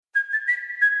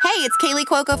Hey, it's Kaylee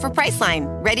Cuoco for Priceline.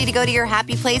 Ready to go to your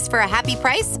happy place for a happy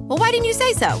price? Well, why didn't you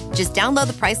say so? Just download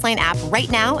the Priceline app right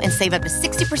now and save up to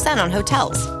 60% on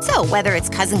hotels. So whether it's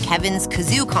Cousin Kevin's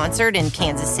Kazoo Concert in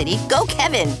Kansas City, go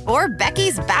Kevin, or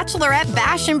Becky's Bachelorette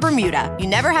Bash in Bermuda, you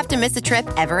never have to miss a trip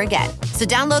ever again. So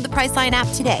download the Priceline app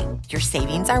today. Your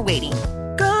savings are waiting.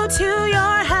 Go to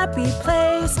your happy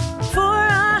place for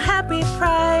a happy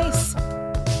price.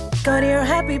 Go to your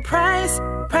happy price,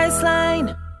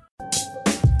 Priceline.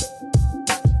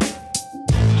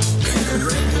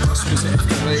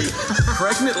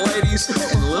 Pregnant ladies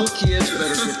and little kids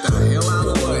better get the hell out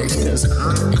of the way, because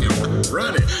I am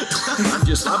running.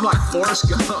 I'm like Forrest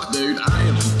Gump, dude. I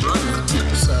am running.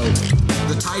 So,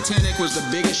 the Titanic was the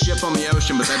biggest ship on the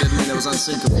ocean, but that didn't mean it was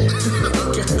unsinkable.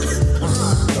 Okay. All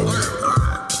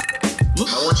right.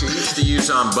 I want you each to use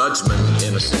ombudsman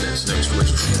in a sentence next week.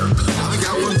 I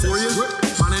got one for you.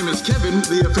 My name is Kevin,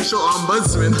 the official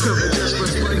ombudsman of the Just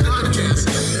Press Play podcast.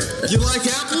 You like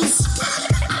apples?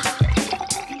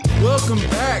 Welcome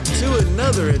back to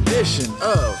another edition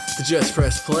of the Just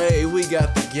Press Play. We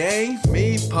got the gang,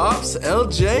 me, Pops,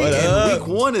 LJ, and week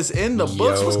one is in the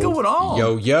books. What's going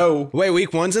on? Yo. Wait,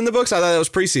 week one's in the books? I thought that was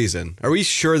preseason. Are we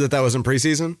sure that wasn't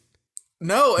preseason?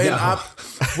 No, and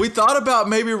we thought about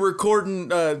maybe recording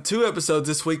 2 episodes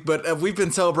this week, but we've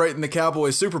been celebrating the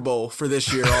Cowboys Super Bowl for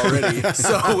this year already,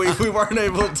 so we weren't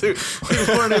able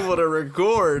to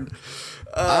record.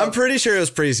 I'm pretty sure it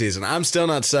was preseason. I'm still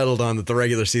not settled on that the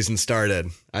regular season started.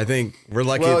 I think we're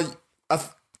lucky. Well,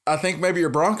 I think maybe your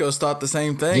Broncos thought the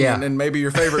same thing, and maybe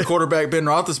your favorite quarterback, Ben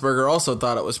Roethlisberger, also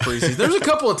thought it was preseason. There's a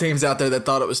couple of teams out there that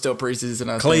thought it was still preseason.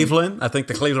 I think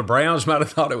the Cleveland Browns might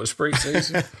have thought it was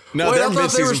preseason. No, they're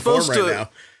mid-season form right now.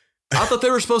 I thought they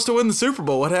were supposed to win the Super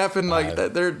Bowl. What happened? Like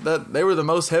they were the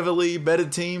most heavily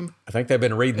betted team. I think they've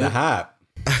been reading the hype.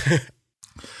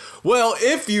 Well,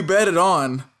 if you betted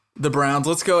on the Browns,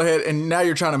 let's go ahead, and now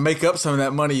you're trying to make up some of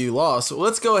that money you lost. So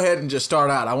let's go ahead and just start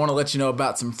out. I want to let you know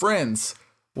about some friends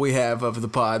we have of the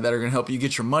pod that are going to help you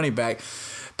get your money back.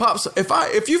 Pops,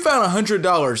 if you found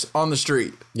 $100 on the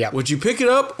street, would you pick it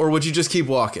up or would you just keep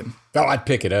walking? Oh, I'd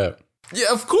pick it up.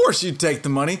 Yeah, of course you'd take the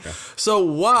money. Yeah. So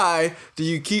why do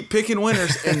you keep picking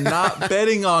winners and not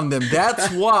betting on them? That's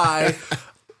why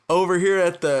over here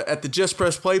at the Just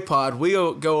Press Play pod, we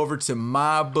go over to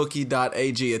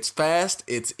mybookie.ag. It's fast,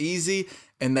 it's easy,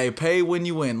 and they pay when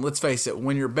you win. Let's face it,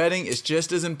 when you're betting, it's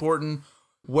just as important.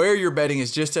 Where you're betting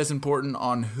is just as important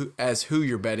as who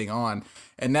you're betting on.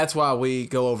 And that's why we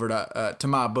go over to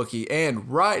MyBookie. And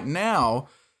right now,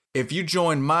 if you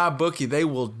join MyBookie, they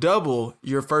will double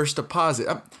your first deposit.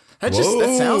 That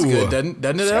sounds good,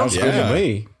 doesn't it? Sounds good to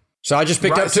me. So I just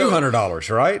picked up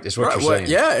 $200, right? Is what you're saying.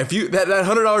 Yeah, if you that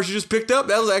 $100 you just picked up,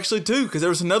 that was actually 2, because there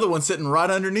was another one sitting right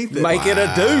underneath it. Make it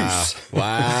a deuce.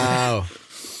 Wow.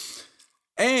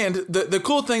 And the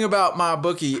cool thing about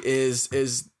MyBookie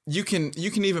is you can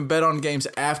even bet on games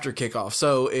after kickoff.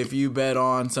 So if you bet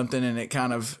on something and it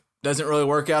kind of doesn't really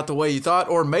work out the way you thought,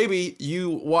 or maybe you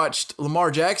watched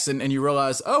Lamar Jackson and you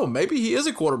realize, oh, maybe he is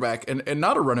a quarterback and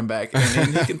not a running back,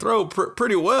 and he can throw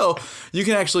pretty well. You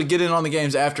can actually get in on the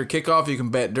games after kickoff. You can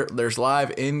bet. There's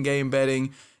live in-game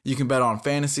betting. You can bet on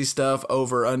fantasy stuff,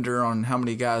 over, under on how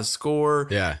many guys score.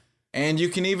 Yeah. And you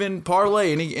can even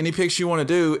parlay any picks you want to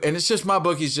do. And it's just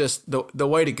MyBookie's just the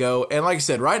way to go. And like I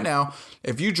said, right now,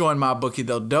 if you join MyBookie,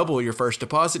 they'll double your first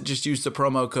deposit. Just use the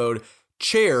promo code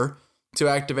CHAIR to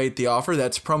activate the offer.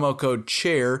 That's promo code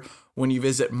CHAIR when you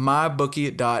visit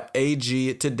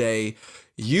mybookie.ag today.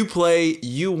 You play,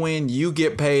 you win, you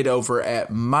get paid over at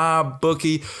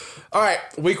MyBookie. All right,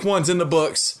 week one's in the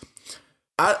books.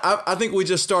 I think we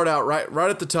just start out right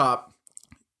at the top.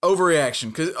 Overreaction,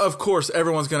 because of course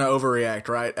everyone's going to overreact,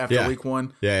 right, after week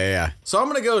one. Yeah. So I'm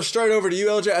going to go straight over to you,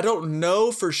 LJ. I don't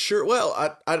know for sure. Well,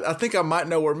 I think I might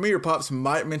know where me or Pops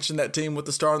might mention that team with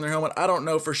the star on their helmet. I don't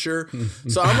know for sure.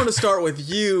 So I'm going to start with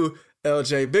you,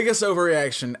 LJ. Biggest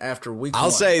overreaction after week one.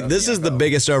 I'll say this is the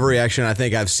biggest overreaction I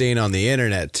think I've seen on the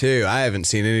internet, too. I haven't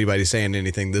seen anybody saying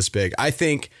anything this big. I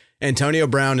think Antonio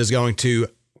Brown is going to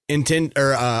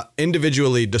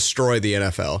individually destroy the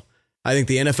NFL. I think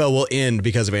the NFL will end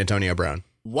because of Antonio Brown.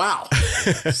 Wow.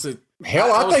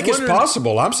 Hell, I think it's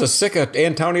possible. I'm so sick of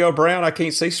Antonio Brown, I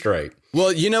can't see straight.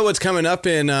 Well, you know what's coming up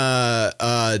in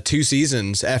 2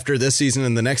 seasons after this season,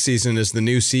 and the next season is the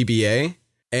new CBA.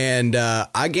 And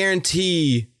I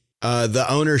guarantee the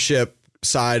ownership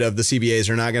side of the CBAs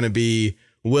are not going to be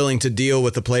willing to deal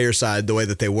with the player side the way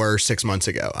that they were 6 months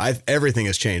ago. Everything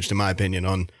has changed, in my opinion,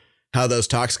 on how those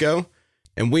talks go.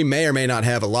 And we may or may not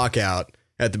have a lockout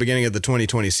at the beginning of the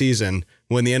 2020 season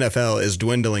when the NFL is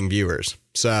dwindling viewers.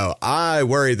 So I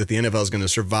worry that the NFL is going to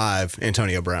survive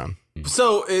Antonio Brown.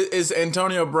 So is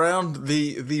Antonio Brown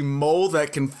the mole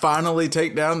that can finally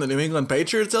take down the New England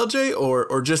Patriots, LJ,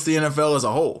 or just the NFL as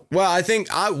a whole? Well, I think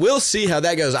we'll see how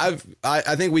that goes.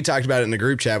 I think we talked about it in the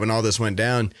group chat when all this went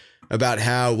down about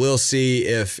how we'll see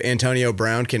if Antonio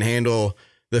Brown can handle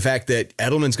the fact that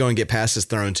Edelman's going to get passes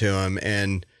thrown to him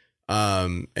and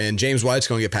James White's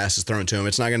going to get passes thrown to him.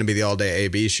 It's not going to be the all-day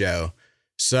AB show.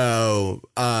 So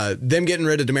them getting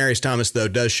rid of Demaryius Thomas, though,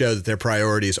 does show that their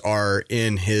priorities are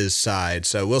in his side.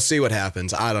 So we'll see what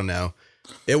happens. I don't know.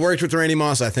 It worked with Randy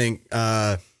Moss, I think.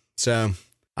 So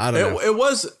I don't know.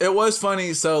 It was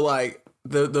funny. So like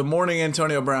the morning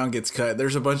Antonio Brown gets cut,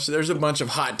 there's a bunch of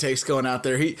hot takes going out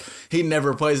there. He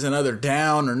never plays another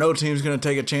down, or no team's going to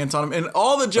take a chance on him. And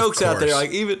all the jokes out there, like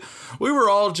even we were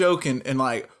all joking and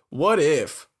like, what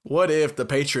if the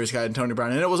Patriots got Antonio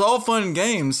Brown? And it was all fun and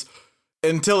games.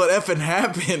 Until it effing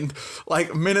happened,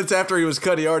 like minutes after he was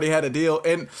cut, he already had a deal.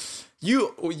 And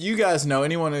you guys know,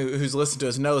 anyone who's listened to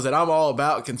us knows that I'm all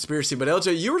about conspiracy. But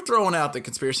LJ, you were throwing out the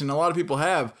conspiracy, and a lot of people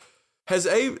have. Has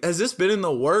this been in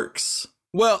the works?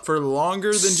 Well, for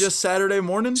longer than just Saturday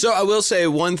morning? So I will say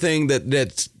one thing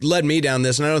that led me down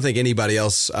this, and I don't think anybody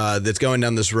else that's going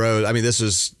down this road, I mean, this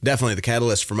is definitely the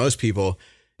catalyst for most people,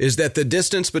 is that the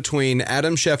distance between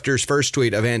Adam Schefter's first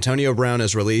tweet of Antonio Brown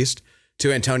is released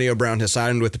to Antonio Brown has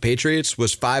signed with the Patriots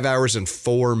was 5 hours and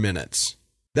 4 minutes.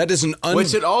 That is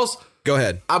which it also. Go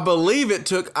ahead. I believe it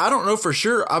took, I don't know for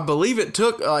sure, I believe it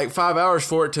took like 5 hours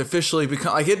for it to officially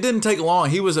become, like it didn't take long.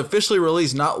 He was officially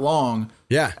released not long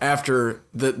after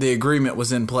the agreement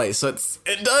was in place. So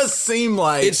it does seem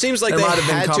like. It seems like they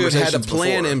had to have had a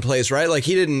plan in place, right? Like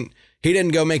he didn't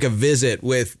go make a visit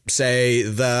with, say,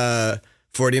 the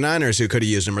 49ers who could have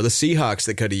used him, or the Seahawks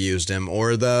that could have used him,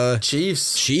 or the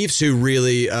Chiefs who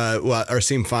really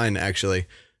seem fine actually.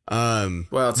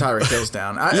 Well, Tyreek Hill's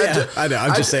down. I know.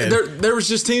 I'm just saying. There was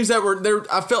just teams that were there.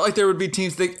 I felt like there would be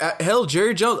teams that hell,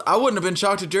 Jerry Jones. I wouldn't have been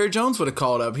shocked if Jerry Jones would have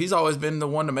called up. He's always been the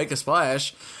one to make a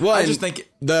splash. Well, I just think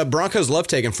the Broncos love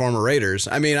taking former Raiders.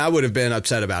 I mean, I would have been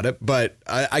upset about it, but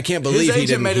I can't believe his he agent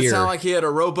didn't made hear. It sound like he had a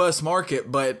robust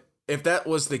market, but. If that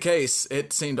was the case,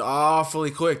 it seemed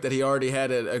awfully quick that he already had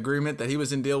an agreement that he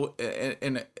was in deal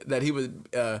and that he would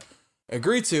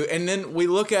agree to. And then we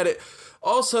look at it.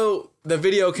 Also, the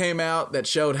video came out that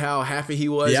showed how happy he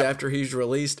was after he's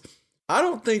released. I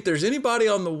don't think there's anybody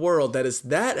on the world that is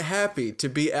that happy to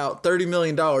be out $30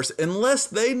 million unless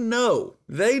they know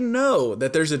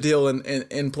that there's a deal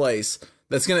in place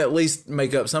that's going to at least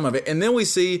make up some of it. And then we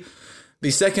see the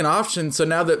second option. So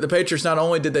now that the Patriots, not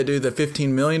only did they do the $15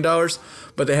 million,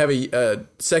 but they have a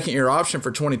second-year option for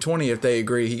 2020 if they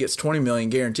agree. He gets $20 million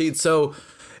guaranteed. So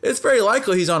it's very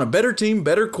likely he's on a better team,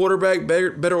 better quarterback,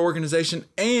 better organization,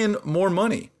 and more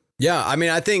money. Yeah, I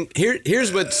mean, I think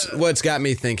here's what's got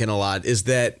me thinking a lot is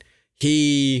that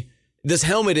this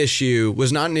helmet issue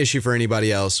was not an issue for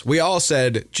anybody else. We all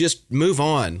said, just move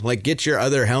on, like get your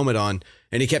other helmet on.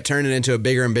 And he kept turning it into a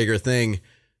bigger and bigger thing.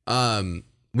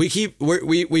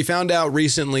 We found out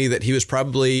recently that he was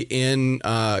probably in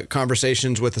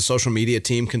conversations with a social media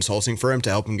team consulting for him to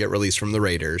help him get released from the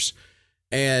Raiders.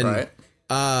 And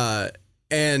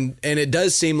and it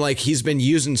does seem like he's been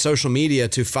using social media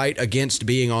to fight against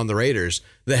being on the Raiders.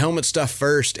 The helmet stuff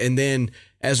first, and then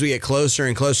as we get closer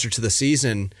and closer to the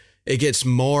season, it gets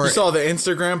more. You saw the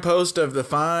Instagram post of the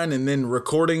fine and then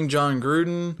recording John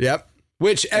Gruden. Yep.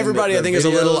 Which everybody, I think, is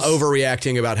a little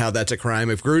overreacting about how that's a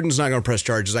crime. If Gruden's not going to press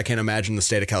charges, I can't imagine the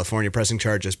state of California pressing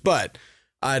charges. But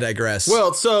I digress.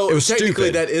 Well, so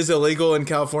technically that is illegal in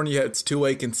California. It's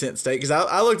two-way consent state. Because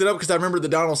I looked it up because I remember the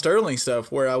Donald Sterling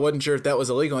stuff where I wasn't sure if that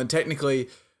was illegal. And technically,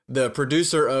 the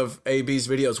producer of AB's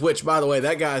videos, which, by the way,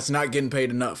 that guy's not getting paid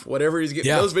enough. Whatever he's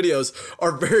getting, those videos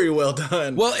are very well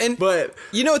done. Well, but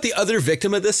you know what the other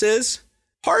victim of this is?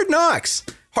 Hard Knocks.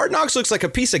 Hard Knocks looks like a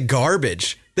piece of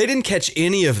garbage. They didn't catch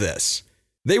any of this.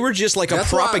 They were just like a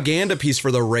propaganda piece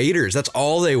for the Raiders. That's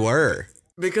all they were.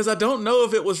 Because I don't know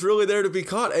if it was really there to be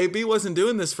caught. AB wasn't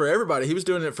doing this for everybody. He was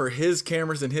doing it for his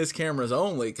cameras and his cameras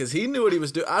only because he knew what he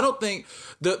was doing. I don't think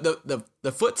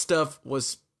the foot stuff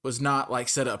was not like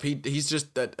set up. He's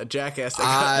just a jackass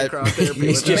that got the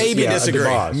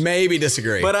Maybe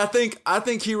disagree. But I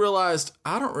think he realized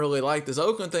I don't really like this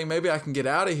Oakland thing. Maybe I can get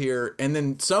out of here. And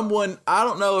then someone, I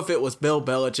don't know if it was Bill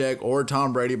Belichick or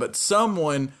Tom Brady, but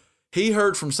he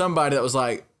heard from somebody that was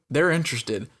like, they're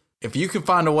interested. if you can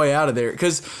find a way out of there,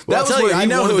 because Well, I'll tell you, I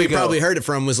know who he probably heard it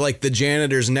from was like the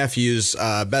janitor's nephew's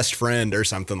best friend or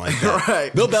something like that.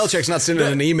 Right. Bill Belichick's not sending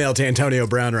an email to Antonio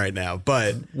Brown right now,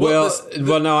 but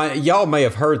No, y'all may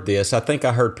have heard this. I think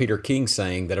I heard Peter King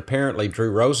saying that apparently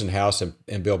Drew Rosenhaus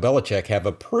and Bill Belichick have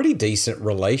a pretty decent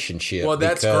relationship. Well,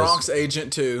 that's Gronk's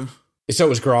agent too.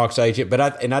 So is Gronk's agent, but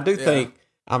I do think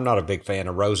I'm not a big fan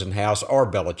of Rosenhaus or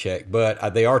Belichick,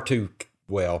 but they are two.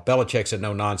 Well, Belichick's a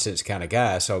no-nonsense kind of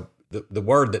guy, so the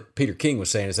word that Peter King was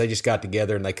saying is they just got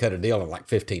together and they cut a deal in like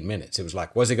 15 minutes. It was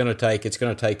like, what's it going to take? It's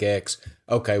going to take X.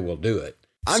 Okay, we'll do it.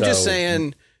 I'm just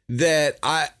saying that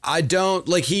I don't,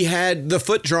 like, he had the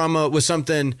foot drama was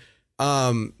something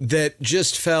that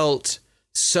just felt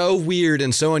so weird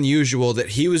and so unusual that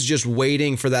he was just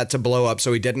waiting for that to blow up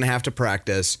so he didn't have to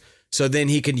practice. So then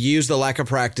he could use the lack of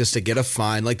practice to get a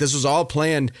fine. like, this was all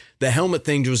planned. The helmet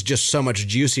thing was just so much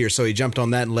juicier, so he jumped on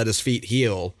that and let his feet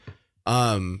heal.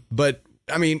 But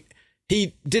I mean,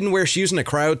 he didn't wear shoes in a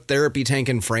cryotherapy tank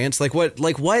in France. Like what?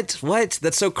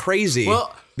 That's so crazy.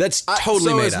 Well, that's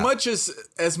totally made up.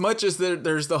 As much as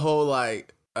there's the whole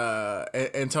like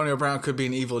Antonio Brown could be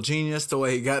an evil genius the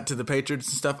way he got to the Patriots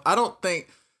and stuff. I don't think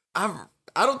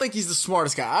he's the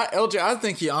smartest guy. LJ, I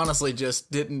think he honestly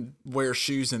just didn't wear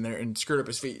shoes in there and screwed up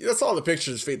his feet. That's all the pictures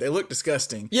of his feet. They look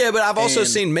disgusting. Yeah, but I've also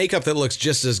seen makeup that looks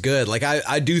just as good. Like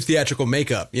I do theatrical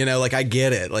makeup, like I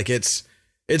get it. Like it's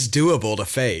doable to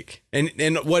fake.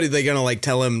 And what are they going to like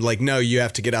tell him? Like, no, you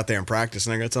have to get out there and practice.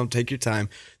 And they're going to tell him, take your time.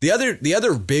 The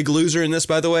other big loser in this,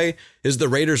 by the way, is the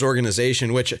Raiders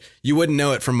organization, which you wouldn't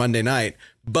know it from Monday night,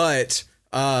 but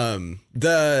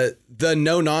the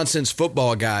no nonsense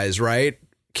football guys, right,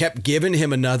 kept giving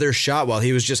him another shot while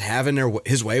he was just having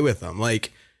his way with them.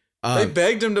 Like they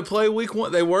begged him to play week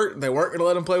 1. They weren't going to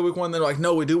let him play week 1. They're like,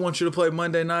 no, we do want you to play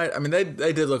Monday night. I mean, they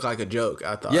did look like a joke,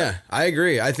 I thought. Yeah, I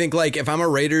agree. I think like if I'm a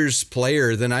Raiders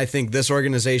player, then I think this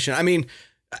organization, I mean,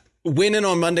 winning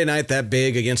on Monday night that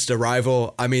big against a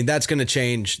rival, I mean, that's going to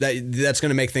change. That's going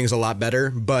to make things a lot better.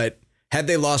 But had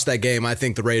they lost that game, I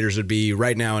think the Raiders would be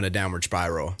right now in a downward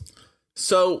spiral.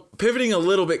 So pivoting a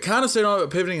little bit, kind of staying on, but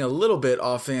pivoting a little bit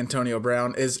off Antonio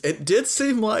Brown, it did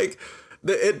seem like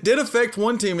it did affect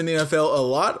one team in the NFL a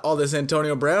lot, all this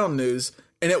Antonio Brown news,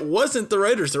 and it wasn't the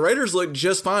Raiders. The Raiders looked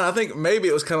just fine. I think maybe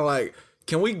it was kind of like,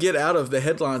 can we get out of the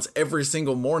headlines every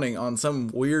single morning on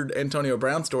some weird Antonio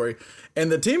Brown story?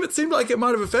 And the team it seemed like it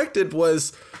might have affected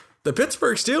was the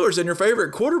Pittsburgh Steelers and your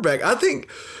favorite quarterback. I think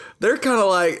they're kind of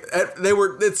like,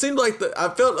 it seemed like I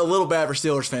felt a little bad for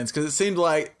Steelers fans because it seemed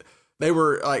like they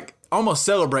were like almost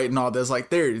celebrating all this.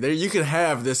 Like, there, you can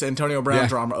have this Antonio Brown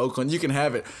drama, Oakland. You can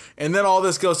have it. And then all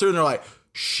this goes through and they're like,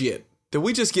 shit, did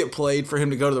we just get played for him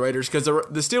to go to the Raiders? Because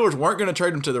the Steelers weren't going to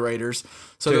trade him to the Raiders.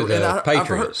 So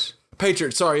Patriots.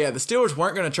 Patriots, sorry, yeah. The Steelers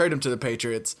weren't going to trade him to the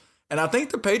Patriots. And I think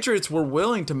the Patriots were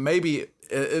willing to maybe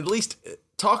at least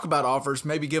talk about offers,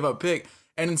 maybe give up pick.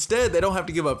 And instead, they don't have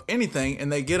to give up anything,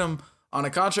 and they get him on a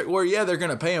contract where, they're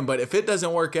going to pay him. But if it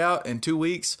doesn't work out in 2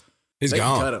 weeks, he's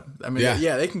gone. Can cut him. I mean,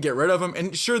 they can get rid of him.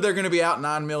 And sure, they're going to be out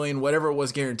 $9 million, whatever it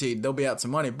was guaranteed. They'll be out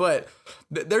some money. But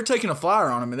they're taking a flyer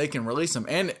on him, and they can release him.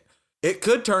 And it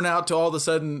could turn out to all of a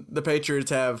sudden the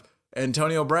Patriots have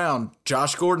Antonio Brown,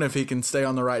 Josh Gordon if he can stay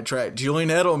on the right track, Julian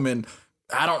Edelman.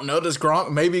 I don't know. Does Gronk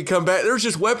maybe come back? There's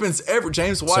just weapons everywhere.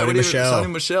 James White,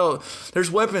 Sony Michel. There's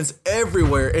weapons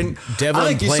everywhere. And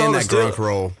Devlin playing that Gronk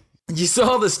role. You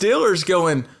saw the Steelers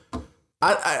going.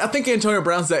 I think Antonio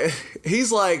Brown's that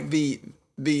he's like the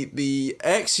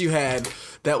ex you had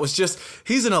that was just,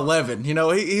 he's an 11.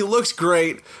 He looks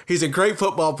great. He's a great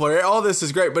football player. All this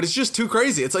is great, but it's just too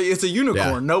crazy. It's a unicorn.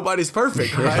 Yeah. Nobody's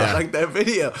perfect, right? Yeah. Like that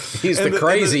video. He's the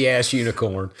crazy ass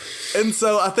unicorn. And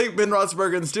so I think Ben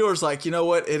Roethlisberger and the Steelers like, you know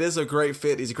what? It is a great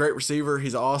fit. He's a great receiver.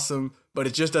 He's awesome, but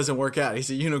it just doesn't work out.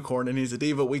 He's a unicorn and he's a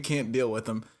diva. We can't deal with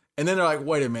him. And then they're like,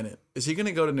 wait a minute. Is he going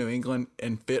to go to New England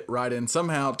and fit right in?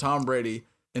 Somehow Tom Brady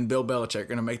and Bill Belichick are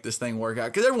going to make this thing work out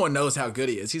because everyone knows how good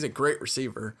he is. He's a great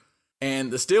receiver.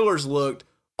 And the Steelers looked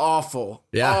awful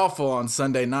on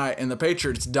Sunday night, and the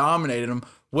Patriots dominated them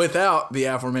without the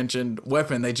aforementioned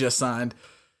weapon they just signed.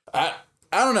 I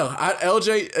don't know.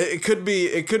 LJ, it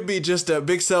could be just a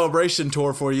big celebration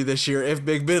tour for you this year if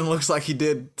Big Ben looks like he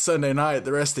did Sunday night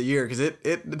the rest of the year because it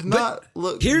did not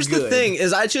look Here's good. The thing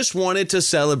is I just wanted to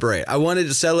celebrate. I wanted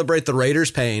to celebrate the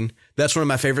Raiders' pain. That's one of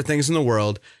my favorite things in the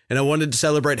world. And I wanted to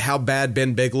celebrate how bad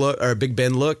Big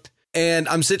Ben looked. And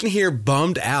I'm sitting here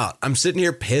bummed out. I'm sitting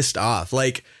here pissed off.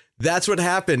 Like, that's what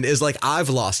happened is like I've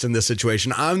lost in this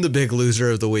situation. I'm the big loser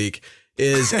of the week.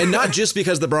 And not just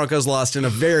because the Broncos lost in a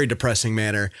very depressing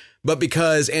manner, but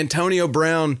because Antonio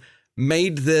Brown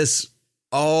made this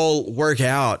all work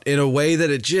out in a way that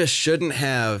it just shouldn't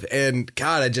have. And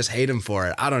God, I just hate him for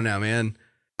it. I don't know, man.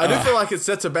 I do feel like it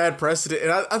sets a bad precedent,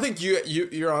 and I think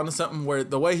you're onto something where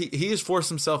the way he has forced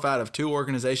himself out of 2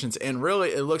 organizations, and really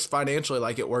it looks financially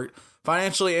like it worked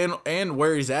financially and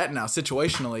where he's at now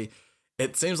situationally.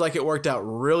 It seems like it worked out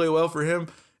really well for him.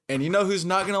 And you know who's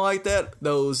not going to like that?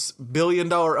 Those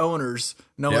billion-dollar owners,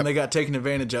 knowing they got taken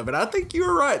advantage of. And I think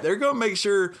you're right. They're going to make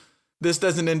sure this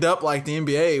doesn't end up like the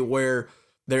NBA, where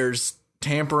there's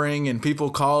tampering and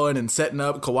people calling and setting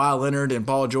up Kawhi Leonard and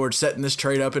Paul George setting this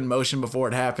trade up in motion before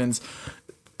it happens.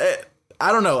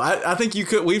 I don't know. I think you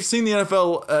could. We've seen the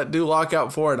NFL do lockout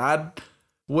before, and I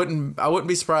wouldn't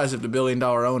be surprised if the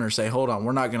billion-dollar owners say, "Hold on,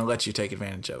 we're not going to let you take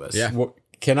advantage of us." Yeah. Well,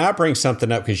 can I bring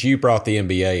something up, because you brought the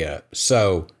NBA up?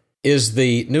 So, is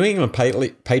the New England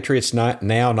Patriots now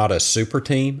not a super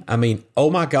team? I mean, oh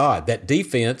my God, that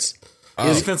defense.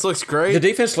 The defense looks great. The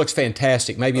defense looks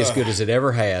fantastic, maybe as good as it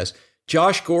ever has.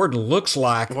 Josh Gordon looks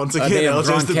like once again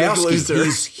LJ's the big loser.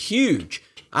 He's huge.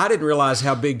 I didn't realize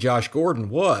how big Josh Gordon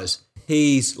was.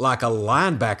 He's like a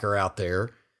linebacker out there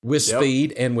with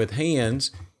speed and with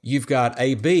hands. You've got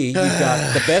AB. You've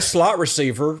got the best slot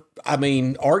receiver. I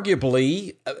mean,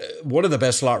 arguably one of the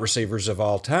best slot receivers of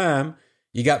all time.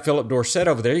 You got Philip Dorsett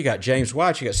over there. You got James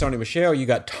White. You got Sony Michel. You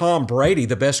got Tom Brady,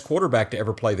 the best quarterback to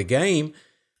ever play the game.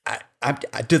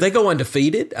 Do they go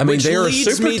undefeated? I mean, they're a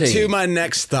super team. Which leads me to my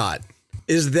next thought,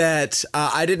 is that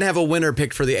I didn't have a winner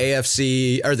picked for the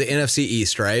AFC or the NFC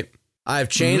East, right? I've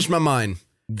changed my mind.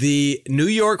 The New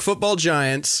York Football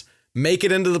Giants make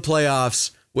it into the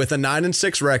playoffs with a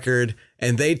 9-6 record,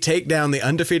 and they take down the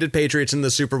undefeated Patriots in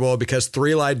the Super Bowl because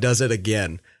Three Light does it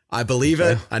again. I believe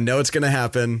it. I know it's going to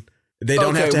happen. They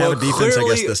don't have to have a defense, I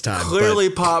guess, this time. Clearly,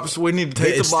 Pops, we need to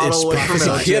take the bottle away from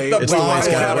LJ. Get the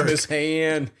bottle out of his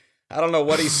hand. I don't know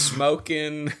what he's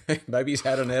smoking. Maybe he's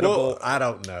had an edible. I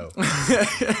don't know.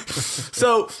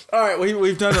 So, all right,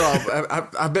 we've done it all.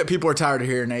 I bet people are tired of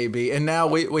hearing AB. And now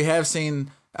we have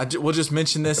seen, we'll just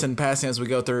mention this in passing as we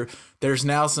go through. There's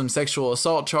now some sexual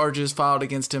assault charges filed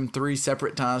against him 3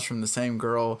 separate times from the same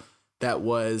girl that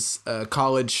was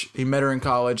college. He met her in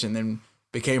college and then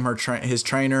became his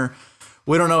trainer.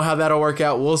 We don't know how that'll work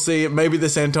out. We'll see. Maybe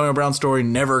this Antonio Brown story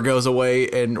never goes away.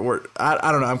 And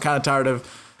I don't know. I'm kind of tired of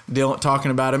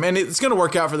talking about him, and it's going to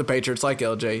work out for the Patriots, like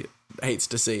LJ hates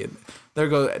to see it. They'll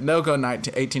go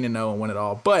 18-0 and win it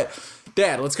all. But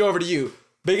Dad, let's go over to you.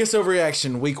 Biggest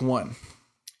overreaction week 1.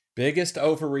 Biggest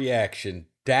overreaction.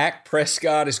 Dak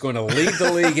Prescott is going to lead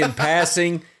the league in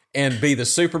passing and be the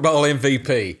Super Bowl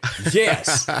MVP.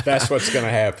 Yes, that's what's going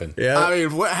to happen. Yeah. I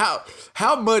mean,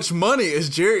 how much money is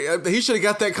Jerry? He should have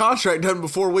got that contract done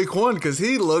before week 1 because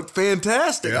he looked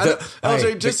fantastic. Yeah.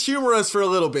 LJ, just humor us for a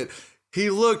little bit. He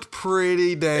looked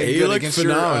pretty dang good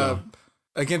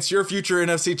against your future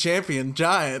NFC champion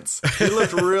Giants. He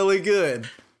looked really good.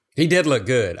 He did look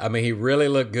good. I mean, he really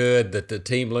looked good. That the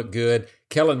team looked good.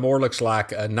 Kellen Moore looks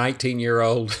like a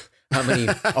 19-year-old.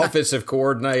 Offensive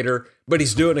coordinator, but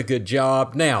he's doing a good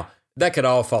job. Now that could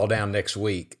all fall down next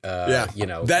week. That's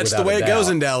the way it goes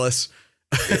in Dallas.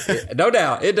 No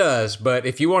doubt it does. But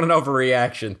if you want an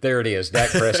overreaction, there it is. Dak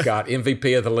Prescott,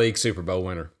 MVP of the league, Super Bowl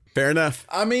winner. Fair enough.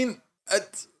 I mean,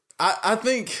 I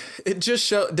think it just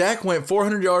showed. Dak went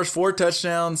 400 yards, 4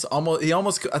 touchdowns. I think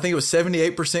it was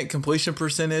 78% completion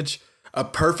percentage, a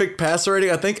perfect pass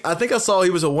rating. I think I saw he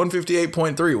was a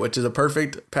 158.3, which is a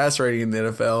perfect pass rating in the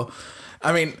NFL.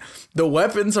 I mean, the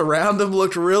weapons around him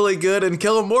looked really good, and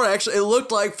Kellen Moore actually, it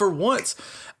looked like for once.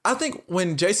 I think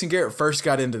when Jason Garrett first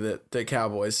got into the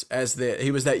Cowboys,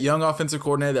 he was that young offensive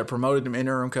coordinator that promoted him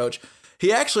interim coach.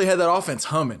 He actually had that offense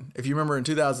humming. If you remember in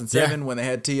 2007 when they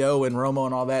had T.O. and Romo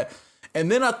and all that.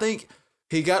 And then I think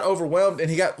he got overwhelmed,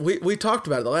 and we talked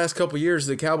about it the last couple of years.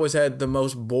 The Cowboys had the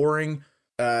most boring,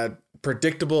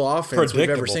 predictable offense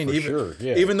we've ever seen.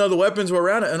 Even though the weapons were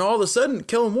around it. And all of a sudden,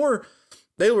 Kellen Moore,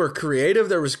 they were creative.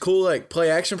 There was cool like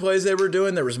play action plays they were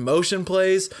doing. There was motion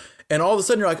plays. And all of a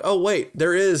sudden you're like, oh, wait,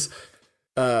 there is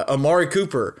Amari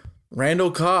Cooper, Randall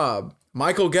Cobb,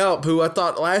 Michael Gallup, who I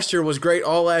thought last year was great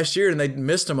all last year, and they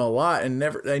missed him a lot and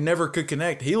they never could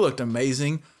connect. He looked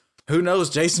amazing. Who knows?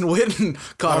 Jason Witten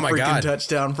caught a freaking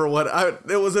touchdown for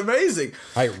it was amazing.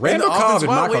 Hey, Randall Cobb and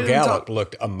Michael Gallup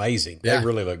looked amazing. Yeah. They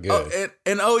really looked good.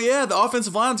 The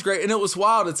offensive line's great. And it was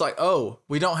wild. It's like,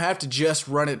 we don't have to just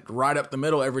run it right up the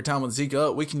middle every time with Zeke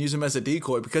up. We can use him as a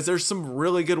decoy because there's some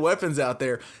really good weapons out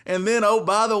there. And then,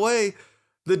 by the way,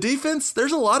 the defense,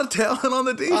 there's a lot of talent on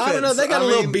the defense. I don't know. They got a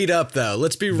little beat up, though.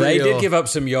 Let's be real. They did give up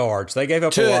some yards. They gave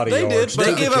up a lot of yards.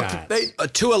 They gave up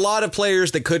to a lot of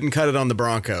players that couldn't cut it on the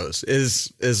Broncos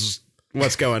is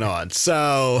what's going on.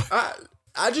 So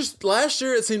last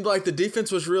year it seemed like the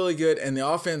defense was really good and the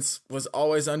offense was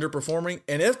always underperforming.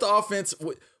 And if the offense,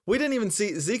 we didn't even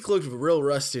see, Zeke looked real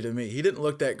rusty to me. He didn't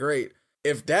look that great.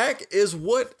 If Dak is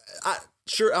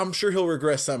I'm sure he'll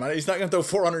regress some. He's not going to throw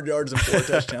 400 yards and 4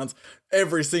 touchdowns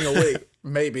every single week,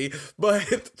 maybe.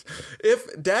 But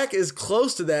if Dak is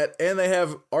close to that and they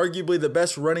have arguably the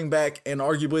best running back and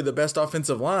arguably the best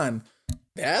offensive line,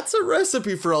 that's a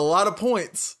recipe for a lot of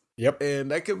points. Yep. And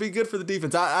that could be good for the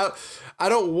defense. I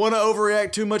don't want to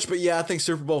overreact too much, but yeah, I think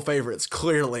Super Bowl favorites,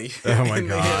 clearly. Oh my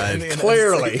God.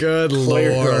 Clearly. Good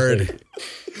Lord.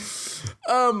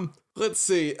 Let's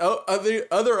see.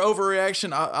 Other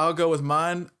overreaction, I'll go with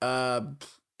mine.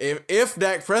 If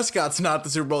Dak Prescott's not the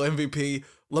Super Bowl MVP,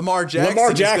 Lamar Jackson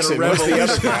is going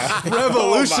to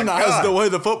revolutionize the way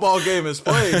the football game is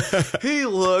played. He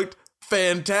looked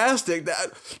fantastic.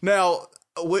 Now,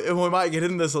 we might get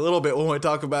into this a little bit when we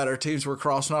talk about our teams we're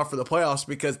crossing off for the playoffs,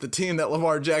 because the team that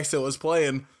Lamar Jackson was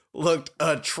playing looked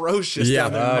atrocious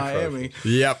down there in Miami.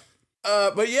 Yep.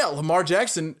 But yeah, Lamar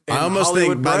Jackson. And I almost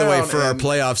Hollywood think, by the way, Brown for our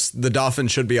playoffs, the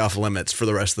Dolphins should be off limits for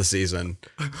the rest of the season.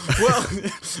 Well,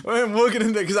 we'll get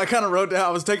into it because I kind of wrote down, I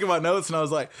was taking my notes and I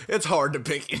was like, it's hard to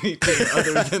pick anything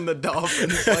other than the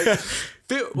Dolphins. Like,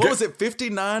 what was it,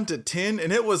 59-10?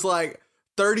 And it was like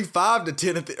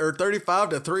 35-10 or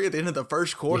 35-3 at the end of the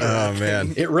first quarter. Oh,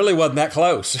 man. It really wasn't that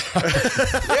close.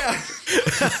 Yeah.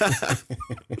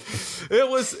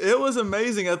 It was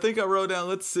amazing. I think I wrote down,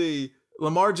 let's see.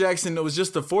 Lamar Jackson, it was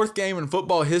just the 4th game in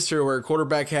football history where a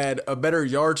quarterback had a better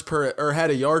yards per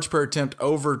attempt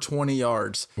over 20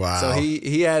 yards. Wow. So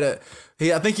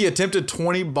I think he attempted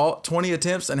 20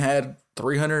 attempts and had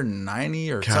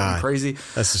 390 or something crazy.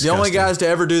 That's disgusting. The only guys to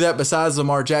ever do that besides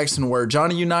Lamar Jackson were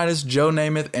Johnny Unitas, Joe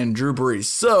Namath, and Drew Brees.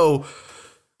 So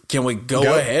can we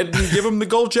go ahead and give him the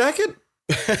gold jacket?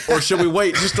 Or should we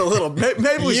wait just a little?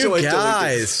 Maybe we should wait till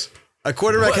guys. A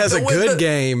quarterback has a good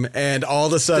game, and all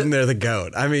of a sudden they're the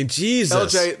GOAT. I mean,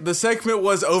 Jesus. LJ, the segment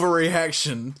was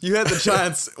overreaction. You had the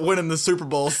Giants winning the Super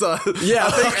Bowl, so yeah, I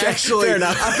think fair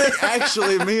enough. I think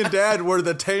actually me and Dad were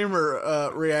the tamer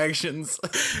reactions.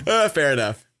 Fair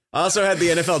enough. I also had the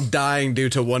NFL dying due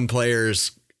to one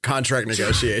player's contract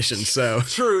negotiations. So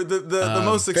true. The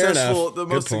most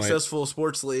successful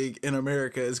sports league in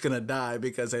America is going to die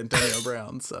because Antonio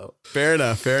Brown. So fair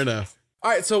enough. All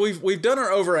right, so we've done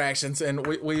our overactions, and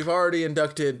we've already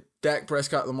inducted Dak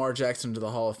Prescott, Lamar Jackson to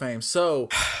the Hall of Fame. So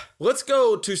let's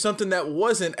go to something that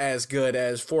wasn't as good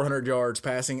as 400 yards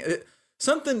passing.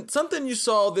 Something you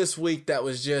saw this week that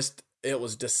was just, it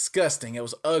was disgusting. It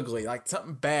was ugly, like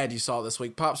something bad you saw this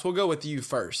week. Pops, we'll go with you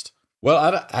first.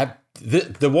 Well,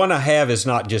 the one I have is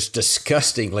not just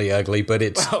disgustingly ugly, but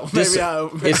it's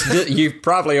you've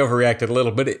probably overreacted a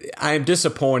little, but I am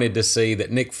disappointed to see that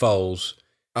Nick Foles.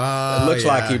 It looks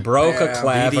like he broke a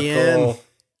clavicle. BDN.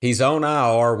 He's on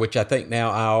IR, which I think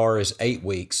now IR is 8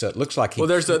 weeks. So it looks like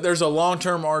there's a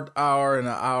long-term IR and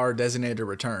an IR designated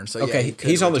return. So okay,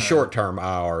 he's on the short-term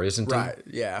IR, isn't he? Right.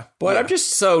 Yeah. But I'm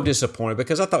just so disappointed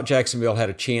because I thought Jacksonville had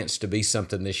a chance to be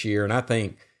something this year, and I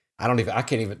can't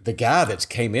even. The guy that's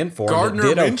came in for Gardner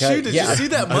him did Minshew, okay. Did you see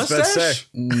that mustache?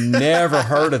 Never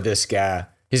heard of this guy.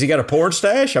 Has he got a porn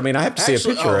stash? I mean, I have to see a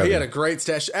picture of him. He had a great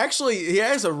stash. Actually, he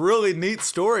has a really neat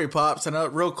story, Pops. And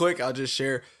real quick, I'll just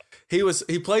share. He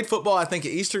played football, I think,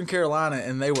 at Eastern Carolina,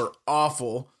 and they were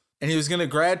awful. And he was going to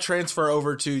grad transfer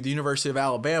over to the University of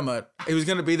Alabama. He was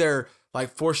going to be their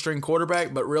like 4th-string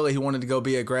quarterback, but really he wanted to go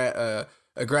be a grad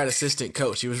assistant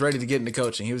coach. He was ready to get into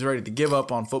coaching. He was ready to give up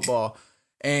on football.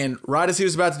 And right as he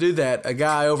was about to do that, a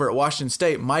guy over at Washington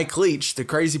State, Mike Leach, the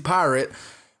crazy pirate,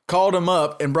 called him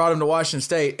up and brought him to Washington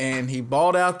State, and he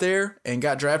balled out there and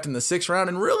got drafted in the 6th round.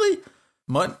 And really,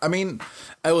 I mean,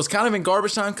 it was kind of in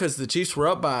garbage time because the Chiefs were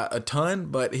up by a ton,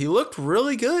 but he looked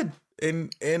really good in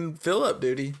fill-up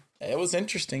duty. It was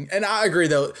interesting. And I agree,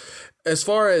 though, as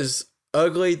far as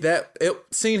ugly,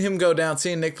 seeing Nick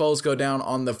Foles go down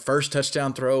on the first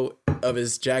touchdown throw of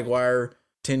his Jaguar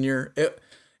tenure,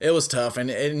 it was tough.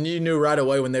 And you knew right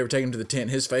away when they were taking him to the tent,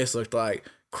 his face looked like,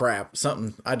 crap,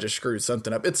 I just screwed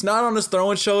something up. It's not on his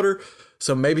throwing shoulder,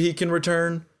 so maybe he can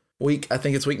return I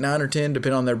think it's week 9 or 10,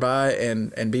 depending on their bye,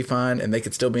 and be fine, and they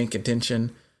could still be in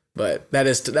contention. But that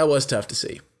was tough to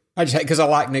see. Because I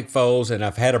like Nick Foles, and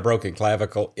I've had a broken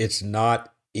clavicle. It's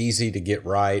not easy to get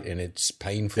right, and it's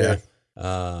painful.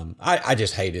 Yeah. I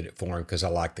just hated it for him because I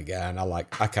like the guy, and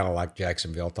I kind of like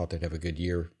Jacksonville. I thought they'd have a good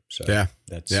year. So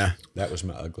that was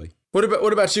my ugly.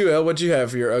 What about you, El? What'd you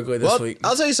have for your ugly this week?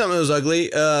 I'll tell you something that was ugly,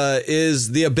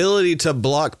 is the ability to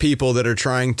block people that are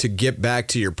trying to get back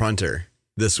to your punter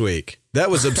this week. That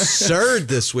was absurd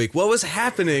this week. What was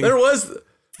happening? There was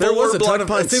There was a ton block of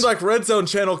punts. It seemed like Red Zone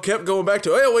Channel kept going back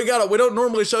to, hey, we got it. We don't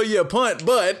normally show you a punt,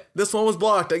 but this one was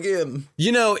blocked again.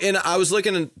 You know, and I was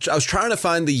trying to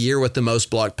find the year with the most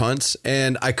blocked punts,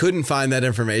 and I couldn't find that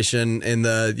information in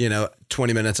the,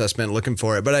 20 minutes I spent looking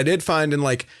for it. But I did find in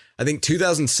I think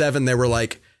 2007, there were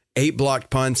 8 blocked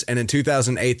punts, and in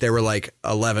 2008, there were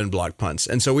 11 blocked punts.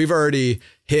 And so we've already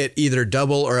hit either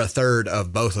double or a third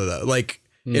of both of those.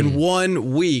 In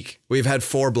 1 week, we've had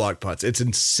 4 blocked punts. It's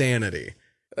insanity.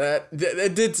 And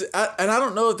I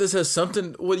don't know if this has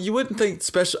something. Well, you wouldn't think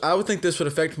special. I would think this would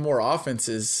affect more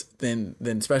offenses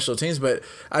than special teams. But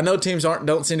I know teams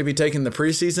don't seem to be taking the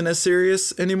preseason as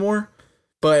serious anymore.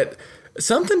 But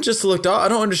something just looked off. I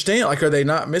don't understand. Are they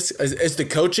not missing? Is the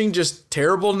coaching just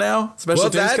terrible now? Special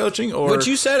teams coaching, or what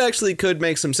you said actually could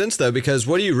make some sense though, because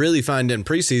what do you really find in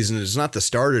preseason is not the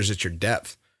starters, it's your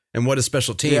depth, and what is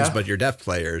special teams but your depth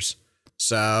players.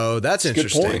 So that's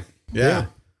interesting. Good point. Yeah.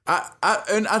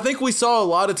 I think we saw a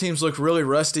lot of teams look really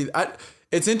rusty.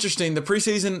 It's interesting, the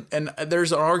preseason, and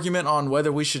there's an argument on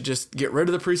whether we should just get rid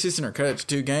of the preseason or cut it to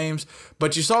 2 games.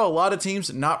 But you saw a lot of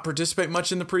teams not participate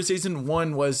much in the preseason.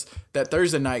 One was that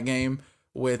Thursday night game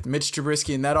with Mitch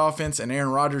Trubisky in that offense and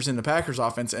Aaron Rodgers in the Packers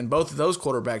offense, and both of those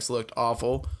quarterbacks looked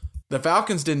awful. The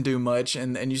Falcons didn't do much,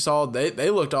 and you saw they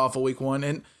looked awful week 1.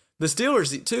 And the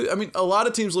Steelers, too. I mean, a lot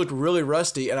of teams looked really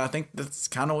rusty, and I think that's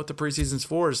kind of what the preseason's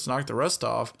for, is to knock the rust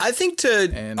off. I think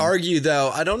argue,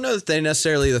 though, I don't know if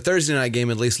the Thursday night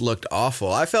game at least looked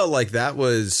awful. I felt like that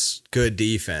was good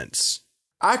defense.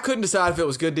 I couldn't decide if it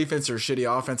was good defense or shitty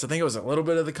offense. I think it was a little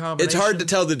bit of the combination. It's hard to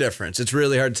tell the difference. It's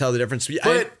really hard to tell the difference.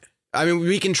 But I mean,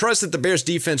 we can trust that the Bears'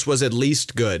 defense was at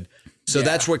least good. So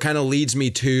that's what kind of leads me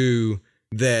to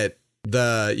that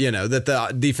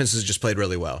the defenses just played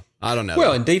really well. I don't know.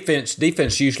 Well, and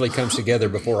defense usually comes together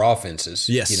before offenses.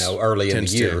 Yes, early in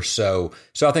the year. So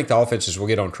I think the offenses will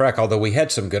get on track. Although we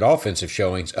had some good offensive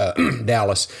showings,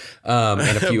 Dallas and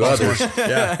a few others.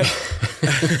 Yeah,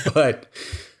 but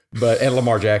and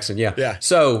Lamar Jackson. Yeah.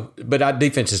 So, but our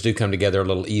defenses do come together a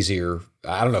little easier.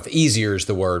 I don't know if easier is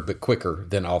the word, but quicker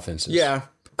than offenses. Yeah.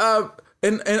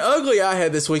 And ugly I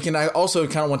had this weekend. I also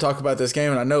kind of want to talk about this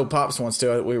game, and I know Pops wants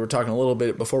to. We were talking a little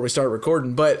bit before we started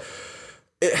recording, but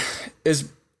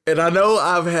and I know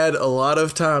I've had a lot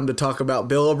of time to talk about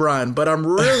Bill O'Brien, but I'm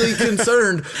really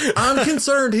concerned. I'm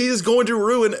concerned he is going to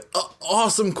ruin an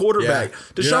awesome quarterback. Yeah,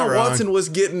 Deshaun Watson was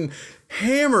getting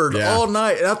hammered all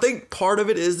night, and I think part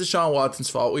of it is Deshaun Watson's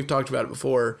fault. We've talked about it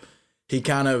before. He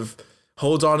kind of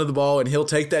holds on to the ball, and he'll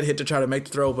take that hit to try to make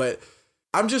the throw, but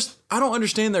I don't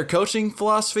understand their coaching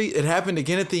philosophy. It happened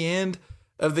again at the end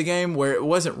of the game where it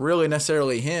wasn't really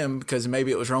necessarily him, because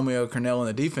maybe it was Romeo Cornell on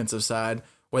the defensive side,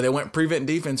 where they went prevent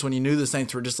defense when you knew the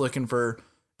Saints were just looking for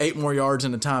 8 more yards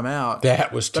and a timeout.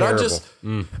 That was terrible.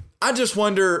 But I just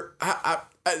wonder,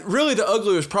 really the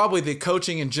ugly was probably the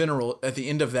coaching in general at the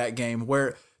end of that game,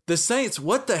 where the Saints,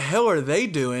 what the hell are they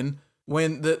doing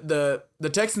when the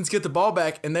Texans get the ball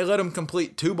back and they let them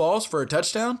complete 2 balls for a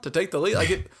touchdown to take the lead? Like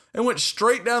it went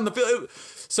straight down the field.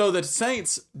 So the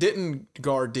Saints didn't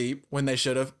guard deep when they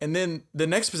should have. And then the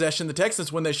next possession, the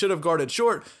Texans, when they should have guarded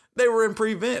short, they were in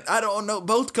prevent. I don't know.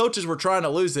 Both coaches were trying to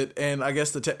lose it. And I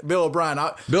guess Bill O'Brien.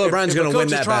 Bill O'Brien's going to win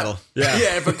that battle.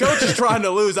 Yeah, if a coach is trying to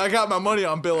lose, I got my money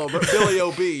on Billy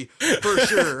O.B. for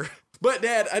sure. But,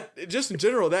 Dad, just in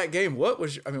general, that game, it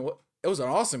was an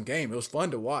awesome game. It was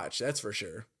fun to watch, that's for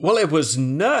sure. Well, it was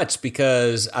nuts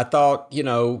because I thought,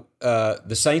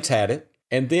 the Saints had it.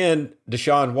 And then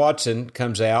Deshaun Watson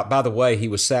comes out. By the way, he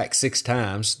was sacked 6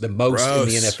 times, the most in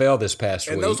the NFL this past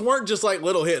week. And those weren't just like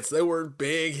little hits. They were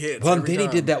big hits. Well, then he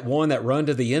did that run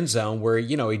to the end zone where,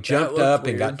 he jumped up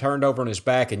and got turned over on his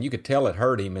back, and you could tell it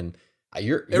hurt him. And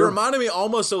it reminded me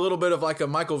almost a little bit of like a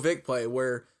Michael Vick play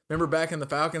where, remember back in the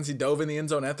Falcons, he dove in the end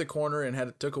zone at the corner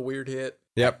and took a weird hit.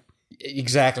 Yep.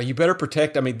 Exactly. You better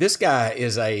protect. This guy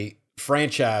is a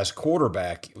franchise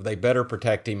quarterback. They better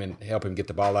protect him and help him get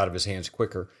the ball out of his hands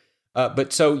quicker.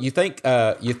 But so you think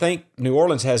New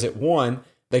Orleans has it won.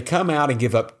 They come out and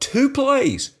give up 2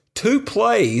 plays. 2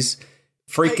 plays.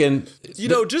 Freaking.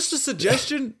 Hey, just a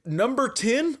suggestion. Number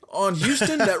 10 on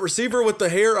Houston, that receiver with the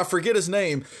hair, I forget his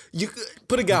name. You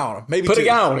put a guy on him. Maybe put 2. a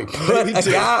guy on him. Put a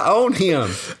guy on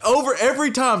him. Over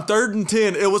every time, 3rd and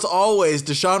 10, it was always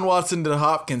Deshaun Watson to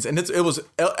Hopkins, and it was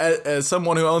as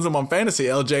someone who owns him on fantasy,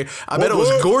 LJ. I bet it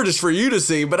was gorgeous for you to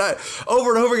see. But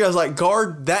over and over again, I was like,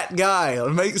 guard that guy,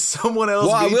 make someone else.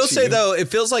 Well, I will you. say though, it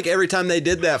feels like every time they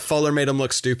did that, Fuller made them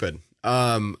look stupid.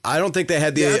 I don't think they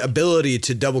had the ability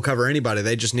to double cover anybody.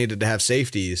 They just needed to have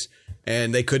safeties,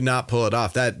 and they could not pull it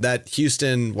off. That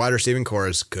Houston wide receiving core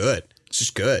is good. It's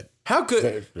just good. How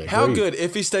good? Agreed. How good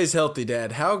if he stays healthy,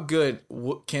 Dad? How good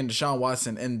can Deshaun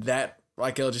Watson and that,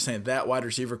 like LJ saying, that wide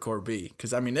receiver core be?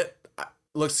 Because I mean, it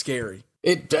looks scary.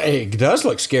 It does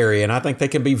look scary, and I think they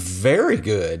can be very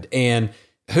good. And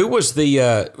who was the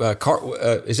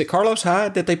is it Carlos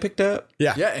Hyde that they picked up?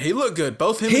 Yeah, he looked good.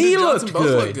 Both him and He Duke Johnson looked both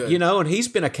good, looked good. you know, and he's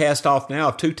been a cast off now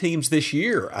of 2 teams this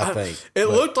year, I think. It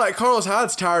looked like Carlos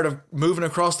Hyde's tired of moving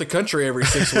across the country every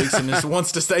 6 weeks and just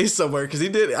wants to stay somewhere because he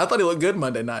did. I thought he looked good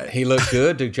Monday night. He looked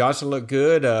good. Duke Johnson looked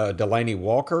good. Delaney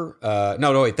Walker.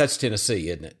 No, wait, that's Tennessee,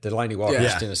 isn't it? Delaney Walker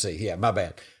is Tennessee. Yeah, my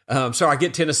bad. Sorry, I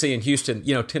get Tennessee and Houston.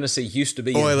 You know, Tennessee used to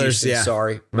be Oilers, in Houston.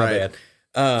 Sorry, my bad.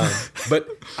 But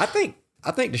I think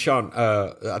Deshaun.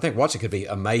 I think Watson could be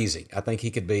amazing. I think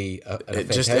he could be a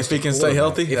fantastic Just if he can stay quarterback.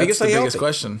 healthy, If he that's can stay the healthy. biggest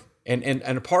question. And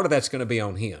a part of that's going to be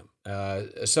on him.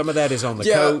 Some of that is on the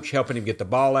coach, helping him get the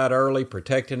ball out early,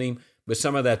 protecting him. But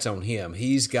some of that's on him.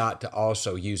 He's got to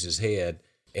also use his head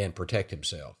and protect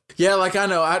himself. Yeah, like I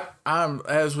know, I'm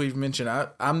as we've mentioned,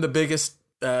 I'm the biggest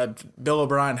Bill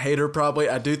O'Brien hater probably.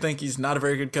 I do think he's not a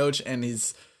very good coach, and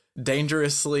he's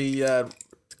dangerously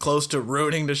close to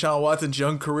ruining Deshaun Watson's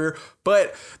young career.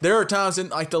 But there are times in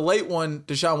like the late one,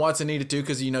 Deshaun Watson needed to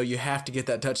because you have to get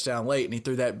that touchdown late, and he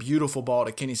threw that beautiful ball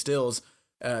to Kenny Stills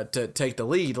to take the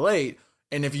lead late.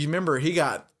 And if you remember, he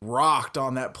got rocked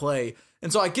on that play.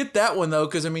 And so I get that one though,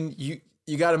 because I mean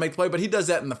you got to make the play, but he does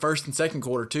that in the first and second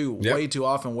quarter too, way too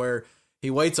often, where he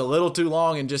waits a little too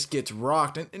long and just gets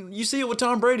rocked. And you see it with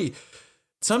Tom Brady.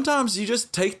 Sometimes you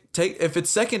just take if it's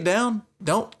second down,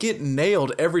 don't get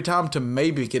nailed every time to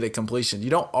maybe get a completion. You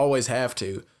don't always have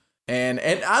to. And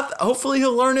hopefully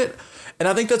he'll learn it. And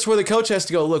I think that's where the coach has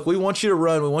to go, look, we want you to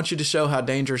run. We want you to show how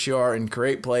dangerous you are and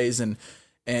create plays and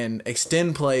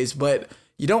extend plays, but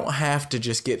you don't have to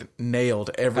just get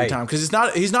nailed every time, because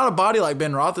he's not a body like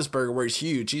Ben Roethlisberger where he's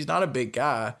huge. He's not a big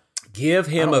guy. Give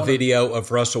him a video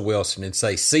of Russell Wilson and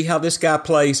say, see how this guy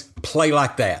plays? Play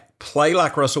like that. Play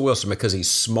like Russell Wilson, because he's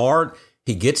smart.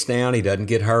 He gets down. He doesn't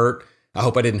get hurt. I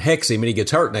hope I didn't hex him and he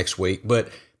gets hurt next week. But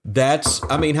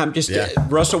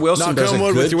Russell Wilson does a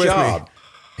good job.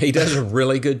 He does a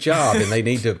really good job, and they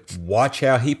need to watch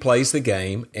how he plays the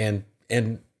game and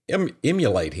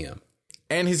emulate him.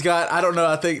 And he's got, I don't know,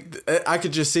 I think I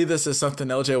could just see this as something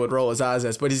LJ would roll his eyes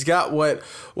at, but he's got what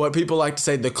people like to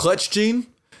say, the clutch gene.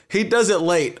 He does it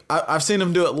late. I've seen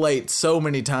him do it late so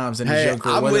many times in his young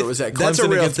career, whether it was at Clemson that's a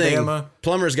real against thing. Bama.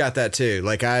 Plummer's got that too.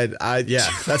 Like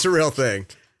that's a real thing.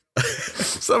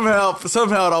 Somehow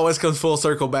it always comes full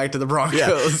circle back to the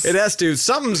Broncos. It has to.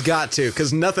 Something's got to,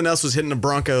 because nothing else was hitting the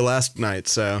Bronco last night.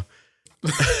 So,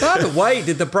 by the way,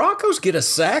 did the Broncos get a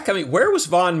sack? I mean, where was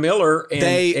Von Miller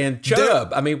and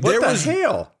Chubb? I mean, what the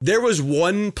hell? There was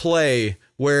one play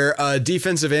where a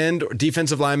defensive end,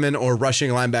 defensive lineman, or rushing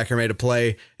linebacker made a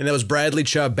play, and that was Bradley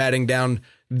Chubb batting down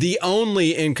the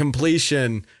only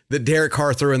incompletion that Derek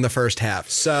Carr threw in the first half.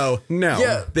 So,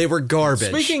 no, they were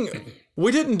garbage.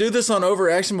 We didn't do this on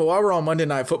Overreaction, but while we're on Monday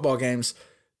Night Football games,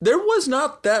 there was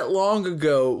not that long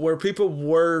ago where people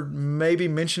were maybe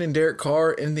mentioning Derek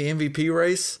Carr in the MVP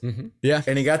race. Mm-hmm. Yeah.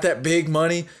 And he got that big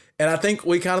money. And I think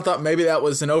we kind of thought maybe that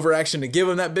was an overreaction to give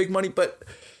him that big money. But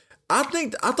I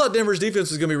thought Denver's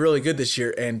defense was going to be really good this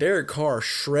year, and Derek Carr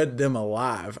shredded them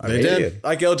alive. They did.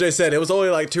 Like LJ said, it was only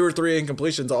like 2 or 3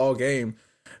 incompletions all game.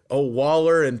 Oh,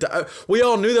 Waller, and we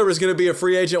all knew there was going to be a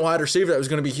free agent wide receiver that was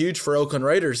going to be huge for Oakland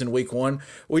Raiders in week 1.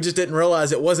 We just didn't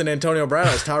realize it wasn't Antonio Brown,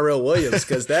 it was Tyrell Williams,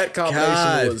 because that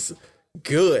combination was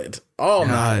good all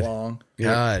night long.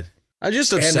 God. I'm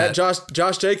just upset. And that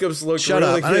Josh Jacobs looked Shut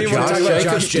really up. I don't good. even want to talk about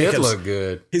Josh Josh Jacobs. did look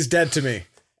good. He's dead to me.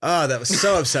 Oh, that was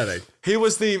so upsetting. He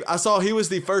was the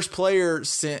first player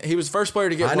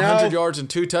to get 100 yards and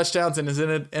 2 touchdowns in his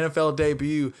NFL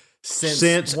debut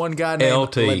since one guy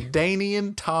named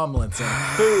LaDainian Tomlinson,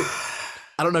 who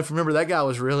I don't know if you remember, that guy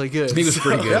was really good. He was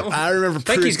pretty good. I remember. I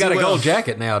think he's got a gold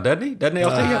jacket now, doesn't he? Doesn't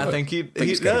LT? I think he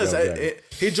does.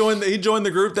 He joined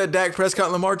the group that Dak Prescott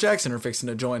and Lamar Jackson are fixing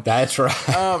to join. That's right.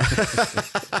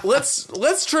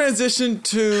 Let's transition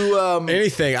to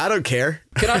anything. I don't care.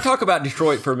 Can I talk about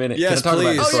Detroit for a minute? Yes, Can I talk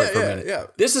please. about Detroit for a minute? Yeah.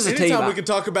 This is a Anytime team. we can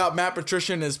talk about Matt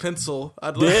Patricia and his pencil.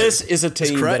 This is a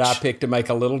team crutch. that I picked to make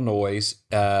a little noise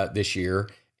this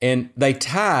year. And they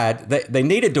tied, they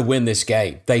needed to win this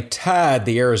game. They tied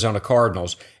the Arizona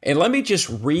Cardinals. And let me just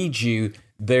read you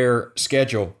their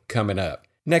schedule coming up.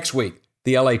 Next week,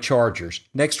 the LA Chargers.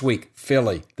 Next week,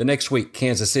 Philly. The next week,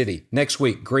 Kansas City. Next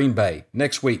week, Green Bay.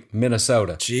 Next week,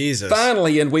 Minnesota. Jesus.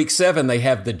 Finally, in week 7, they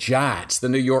have the Giants, the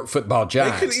New York Football They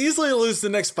Giants. could easily lose the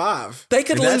next 5. They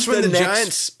could And that's lose when the next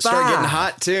Giants start getting 5.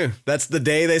 hot too. That's the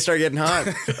day they start getting hot.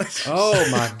 Oh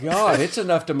my God, it's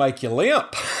enough to make you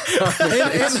limp.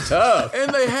 It's tough.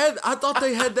 And I thought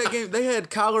they had that game. They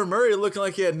had Kyler Murray looking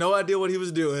like he had no idea what he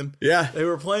was doing. Yeah. They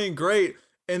were playing great.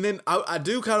 And then I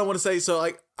do kind of want to say, so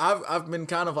like I've been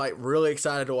kind of like really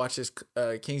excited to watch this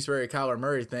Kingsbury Kyler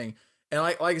Murray thing. And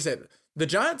like I said,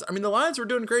 the Lions were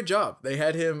doing a great job. They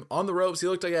had him on the ropes. He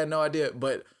looked like he had no idea.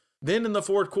 But then in the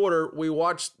fourth quarter, we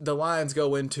watched the Lions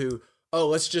go into,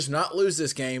 let's just not lose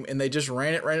this game. And they just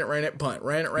ran it, punt,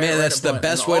 ran it. Man, that's the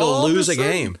best way to lose a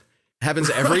game. Happens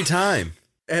every time.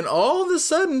 And all of a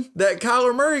sudden, that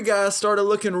Kyler Murray guy started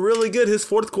looking really good. His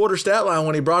fourth quarter stat line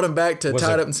when he brought him back to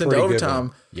tie it up and send to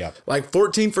overtime. Yeah. Like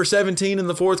 14 for 17 in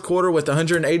the fourth quarter with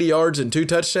 180 yards and 2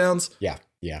 touchdowns. Yeah.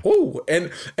 Yeah. Ooh,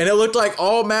 and it looked like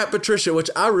all Matt Patricia, which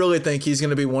I really think he's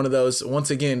going to be one of those,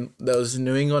 once again, those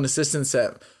New England assistants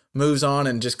that moves on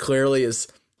and just clearly is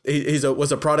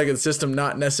was a product of the system,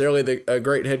 not necessarily a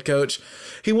great head coach.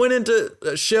 He went into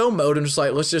shell mode and just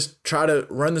like, let's just try to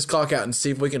run this clock out and see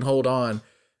if we can hold on.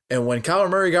 And when Kyler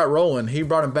Murray got rolling, he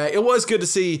brought him back. It was good to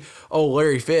see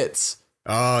Larry Fitz.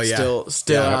 Oh yeah,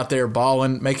 still out there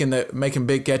balling, making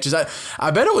big catches.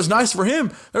 I bet it was nice for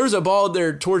him. There was a ball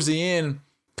there towards the end.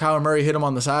 Kyler Murray hit him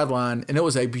on the sideline, and it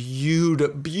was a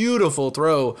beautiful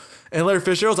throw. And Larry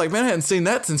Fitzgerald's like, man, I hadn't seen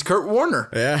that since Kurt Warner.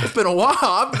 Yeah, it's been a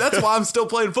while. That's why I'm still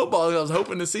playing football. I was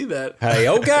hoping to see that. Hey,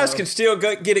 old guys can still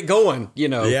get it going,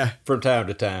 from time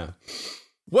to time.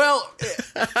 Well,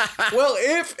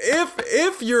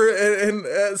 if you're,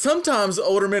 and sometimes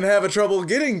older men have a trouble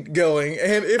getting going,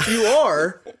 and if you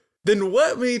are, then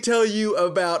let me tell you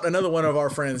about another one of our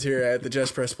friends here at the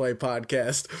Just Press Play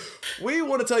podcast. We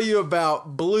want to tell you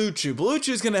about Blue Chew. Blue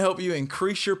Chew is going to help you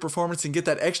increase your performance and get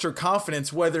that extra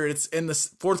confidence, whether it's in the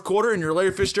fourth quarter and you're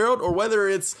Larry Fitzgerald, or whether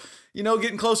it's,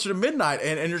 getting closer to midnight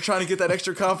and you're trying to get that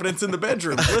extra confidence in the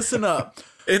bedroom. Listen up.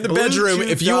 In the bedroom,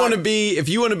 if you want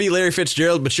to be Larry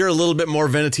Fitzgerald, but you're a little bit more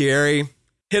Vinatieri,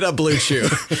 hit up Blue Chew.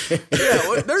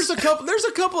 Yeah, there's a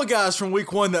couple of guys from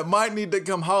week 1 that might need to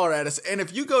come holler at us. And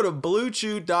if you go to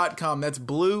bluechew.com, that's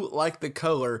blue like the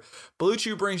color. Blue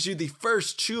Chew brings you the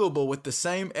first chewable with the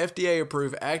same FDA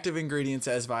approved active ingredients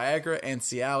as Viagra and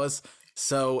Cialis,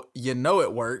 so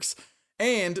it works.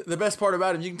 And the best part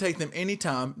about them, you can take them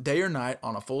anytime, day or night,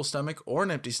 on a full stomach or an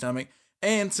empty stomach.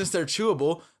 And since they're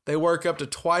chewable, they work up to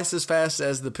twice as fast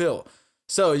as the pill.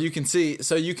 So you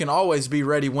can always be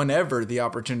ready whenever the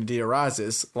opportunity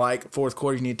arises, like fourth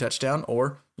quarter, you need a touchdown,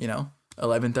 or,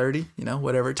 11:30,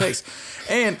 whatever it takes.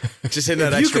 And just hit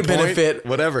that extra point,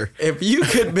 whatever. If you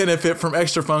could benefit from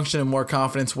extra function and more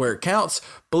confidence where it counts,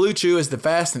 Blue Chew is the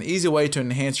fast and easy way to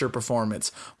enhance your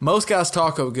performance. Most guys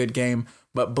talk of a good game,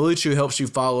 but Blue Chew helps you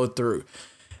follow through.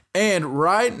 And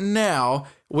right now,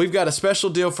 we've got a special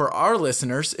deal for our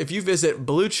listeners. If you visit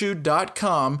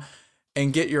bluechew.com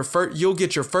and you'll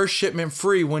get your first shipment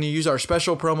free when you use our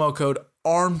special promo code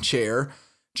ARMCHAIR.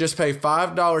 Just pay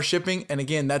 $5 shipping. And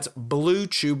again, that's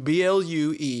BlueChew,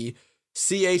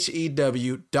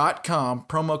 BlueChew.com,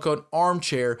 promo code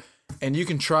ARMCHAIR. And you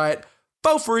can try it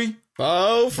for free.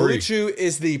 Blue Chew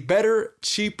is the better,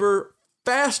 cheaper,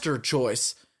 faster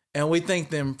choice. And we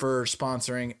thank them for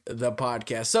sponsoring the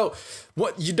podcast. So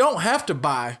you don't have to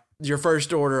buy your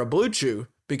first order of Blue Chew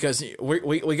because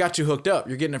we got you hooked up.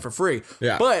 You're getting it for free.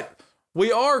 Yeah. But we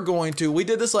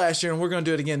did this last year and we're going to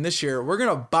do it again this year. We're going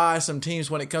to buy some teams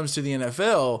when it comes to the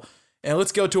NFL. And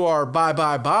let's go to our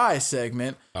buy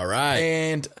segment. All right.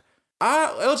 And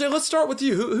LJ, let's start with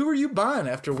you. Who are you buying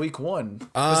after week 1?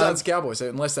 Besides Cowboys,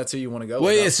 unless that's who you want to go with.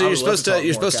 Well, yeah, so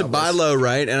you're supposed to buy low,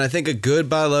 right? And I think a good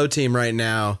buy low team right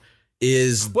now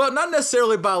is, well, not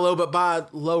necessarily buy low, but buy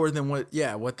lower than what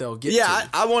they'll get. Yeah,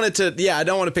 I don't want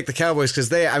to pick the Cowboys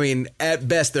because at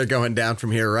best they're going down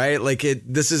from here, right? Like if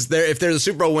they're the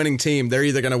Super Bowl winning team, they're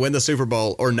either going to win the Super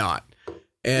Bowl or not.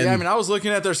 And I was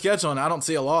looking at their schedule and I don't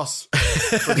see a loss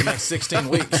for the next 16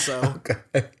 weeks. So,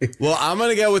 well, I'm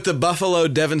going to go with the Buffalo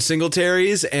Devin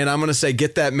Singletaries, and I'm going to say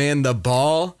get that man the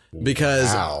ball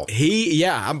because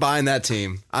I'm buying that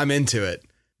team. I'm into it.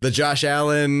 The Josh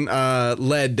Allen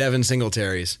led Devin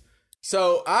Singletaries.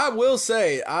 So I will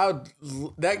say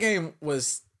that game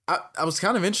was. I was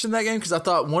kind of interested in that game because I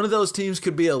thought one of those teams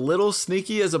could be a little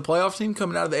sneaky as a playoff team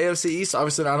coming out of the AFC East.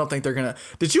 Obviously, I don't think they're going to.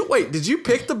 Did you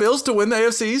pick the Bills to win the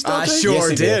AFC East? I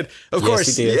sure did. Of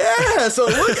course. He did. Yeah. So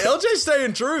look, LJ's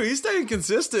staying true. He's staying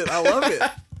consistent. I love it.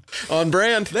 On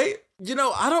brand.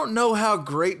 I don't know how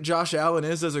great Josh Allen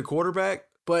is as a quarterback,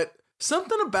 but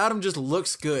something about him just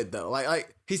looks good though.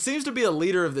 Like he seems to be a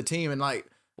leader of the team, and like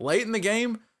late in the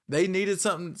game, they needed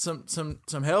some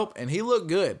help, and he looked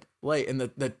good late. And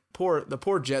the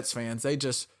poor Jets fans, they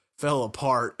just fell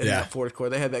apart in that fourth quarter.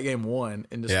 They had that game won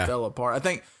and just fell apart. I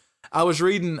think I was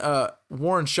reading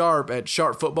Warren Sharp at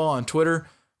Sharp Football on Twitter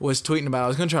was tweeting about it. I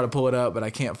was going to try to pull it up, but I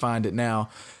can't find it now.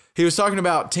 He was talking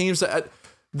about teams that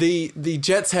the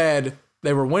Jets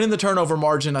they were winning the turnover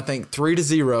margin, I think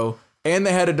 3-0, and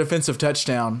they had a defensive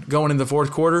touchdown going in the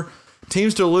fourth quarter.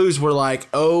 Teams to lose were like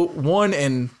 1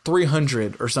 in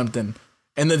 300 or something,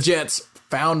 and the Jets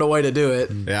found a way to do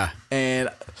it. Yeah, and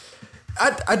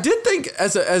I did think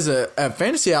as a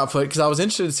fantasy output, because I was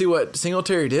interested to see what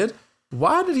Singletary did.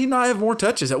 Why did he not have more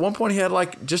touches? At one point, he had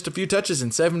like just a few touches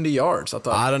and 70 yards.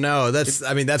 I don't know. That's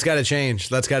got to change.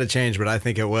 That's got to change, but I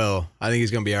think it will. I think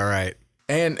he's going to be all right.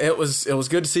 And it was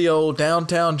good to see old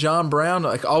downtown John Brown.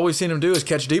 Like all we've seen him do is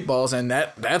catch deep balls, and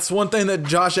that's one thing that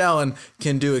Josh Allen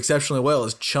can do exceptionally well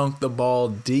is chunk the ball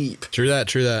deep. True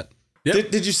that.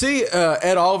 Yep. Did you see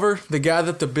Ed Oliver, the guy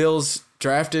that the Bills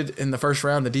drafted in the first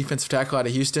round, the defensive tackle out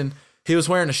of Houston? He was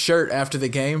wearing a shirt after the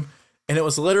game, and it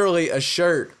was literally a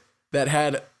shirt that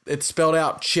had it spelled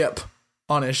out Chip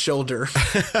on his shoulder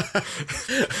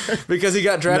because he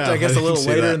got drafted, I guess, a little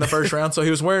later in the first round. So he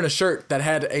was wearing a shirt that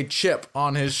had a chip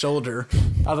on his shoulder.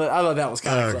 I thought that was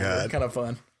kind of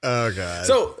fun. Oh God.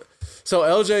 So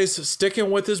LJ's sticking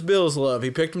with his Bills love.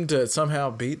 He picked him to somehow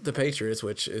beat the Patriots,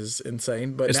 which is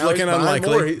insane. But it's now looking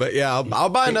unlikely. But yeah, I'll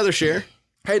buy another share.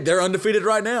 Hey, they're undefeated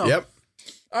right now. Yep.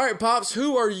 All right, Pops,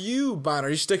 who are you buying? Are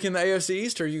you sticking in the AFC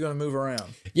East, or are you going to move around?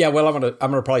 Yeah, well, I'm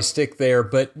gonna probably stick there.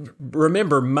 But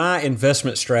remember, my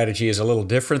investment strategy is a little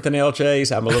different than LJ's.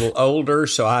 I'm a little older,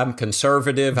 so I'm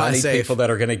conservative. I need people that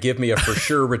are going to give me a for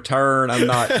sure return. I'm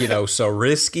not, so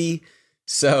risky.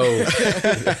 So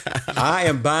I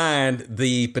am buying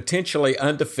the potentially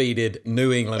undefeated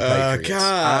New England Patriots.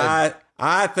 God.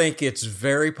 I think it's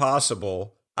very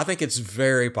possible. They go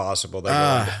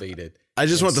undefeated. I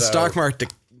just want the stock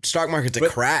market to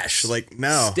crash. Like,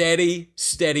 no.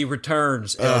 Steady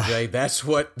returns, LJ. That's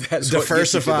what diversify. What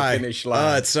gets you to the finish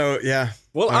line.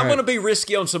 Well, I'm going to be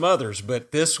risky on some others,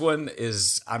 but this one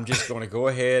is, I'm just going to go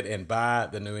ahead and buy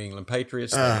the New England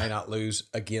Patriots. They may not lose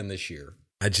again this year.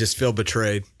 I just feel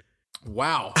betrayed.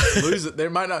 Wow. Lose it. They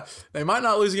might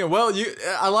not lose again. Well,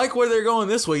 I like where they're going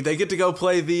this week. They get to go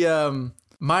play the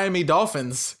Miami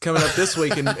Dolphins coming up this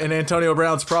week in Antonio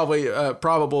Brown's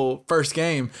probable first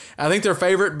game. I think they're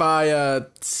favored by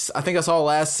I think I saw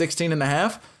last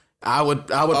 16.5. I would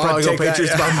probably go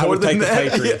Patriots by more than that. I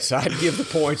would take the Patriots. I'd give the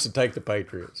points and take the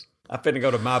Patriots. I'm finna go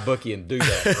to MyBookie and do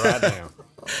that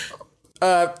right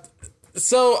now.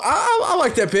 So I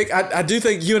like that pick. I do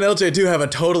think you and LJ do have a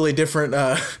totally different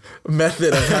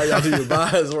method of how y'all do your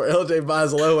buys, where LJ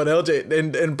buys low and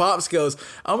LJ and Pops goes,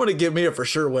 I'm going to give me a for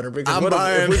sure winner because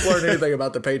if we've learned anything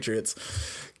about the Patriots.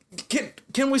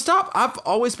 Can we stop? I've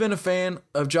always been a fan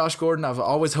of Josh Gordon. I've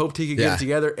always hoped he could get it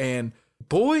together, and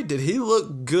boy, did he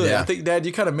look good. Yeah. I think, Dad,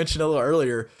 you kind of mentioned a little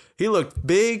earlier. He looked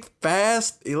big,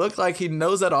 fast. He looked like he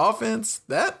knows that offense.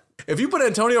 If you put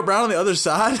Antonio Brown on the other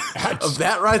side of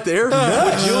that right there,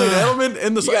 with Julian Edelman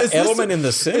in the Edelman in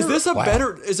the center. Is this a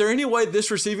better? Is there any way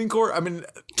this receiving core? I mean,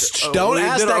 don't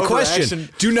ask that question.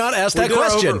 Do not ask that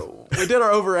question. We did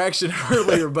our overaction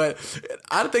earlier, but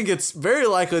I think it's very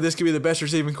likely this could be the best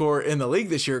receiving core in the league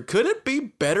this year. Could it be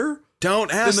better?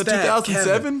 Don't ask than the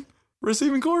 2007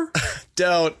 receiving core.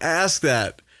 Don't ask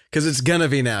that because it's gonna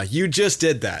be now. You just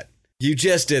did that.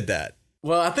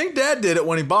 Well, I think Dad did it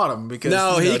when he bought him because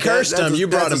he cursed him. You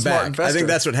brought him back. I think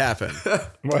that's what happened.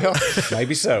 Well,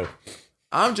 maybe so.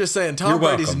 I'm just saying, Tom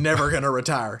Brady's never going to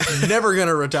retire. Never going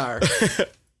to retire.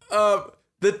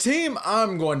 The team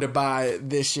I'm going to buy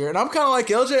this year, and I'm kind of like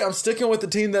LJ. I'm sticking with the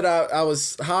team that I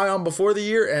was high on before the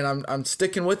year, and I'm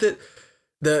sticking with it.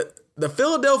 The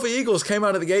Philadelphia Eagles came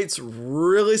out of the gates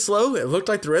really slow. It looked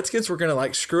like the Redskins were going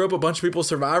to screw up a bunch of people's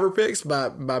survivor picks by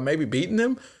maybe beating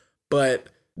them, but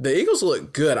the Eagles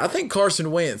look good. I think Carson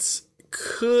Wentz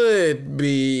could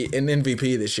be an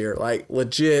MVP this year.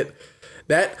 Legit.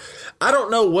 I don't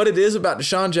know what it is about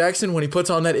Deshaun Jackson when he puts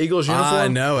on that Eagles uniform. I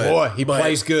know it. Boy, he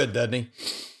plays good, doesn't he?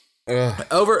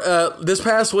 Over this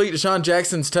past week, Deshaun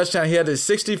Jackson's touchdown, he had his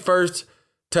 61st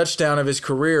touchdown of his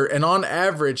career. And on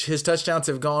average, his touchdowns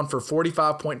have gone for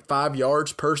 45.5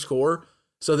 yards per score.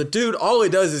 So the dude, all he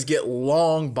does is get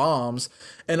long bombs.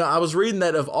 And I was reading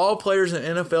that of all players in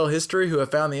NFL history who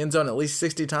have found the end zone at least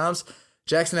 60 times,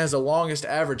 Jackson has the longest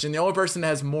average. And the only person that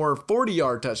has more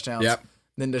 40-yard touchdowns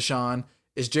than Deshaun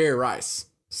is Jerry Rice.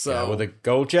 So with a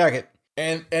gold jacket.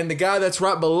 And the guy that's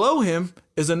right below him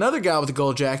is another guy with a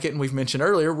gold jacket, and we've mentioned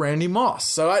earlier, Randy Moss.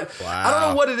 So I don't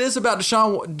know what it is about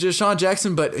Deshaun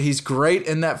Jackson, but he's great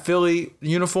in that Philly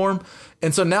uniform.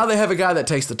 And so now they have a guy that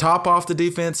takes the top off the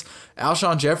defense.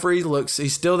 Alshon Jeffrey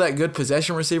he's still that good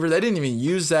possession receiver. They didn't even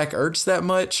use Zach Ertz that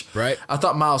much. Right. I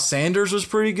thought Miles Sanders was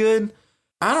pretty good.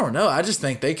 I don't know. I just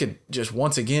think they could just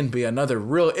once again be another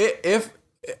real. If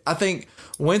I think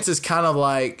Wentz is kind of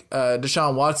like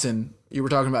Deshaun Watson. You were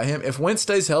talking about him. If Wentz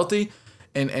stays healthy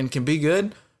and can be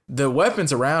good, the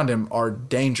weapons around him are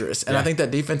dangerous. And I think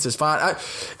that defense is fine.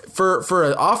 For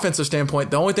an offensive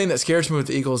standpoint, the only thing that scares me with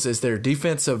the Eagles is their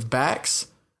defensive backs.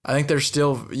 I think they're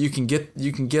still you can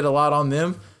get a lot on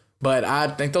them, but I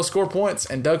think they'll score points.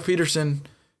 And Doug Peterson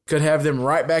could have them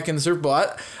right back in the Super Bowl.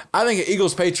 I think an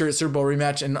Eagles-Patriots Super Bowl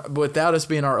rematch, and without us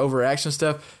being our overreaction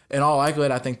stuff, in all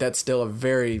likelihood, I think that's still a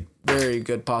very, very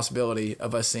good possibility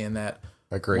of us seeing that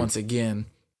once again.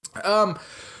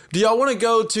 Do y'all want to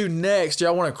go to next? Do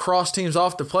y'all want to cross teams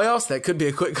off the playoffs? That could be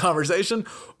a quick conversation.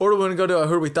 Or do we want to go to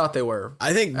who we thought they were?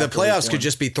 I think the playoffs could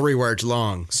just be 3 words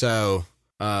long. So,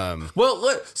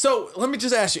 so let me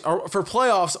just ask you: for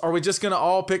playoffs, are we just going to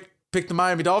all pick the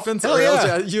Miami Dolphins? Hell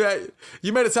yeah.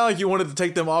 You made it sound like you wanted to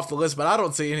take them off the list, but I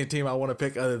don't see any team I want to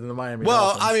pick other than the Miami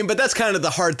Dolphins. Well, I mean, but that's kind of the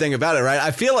hard thing about it, right?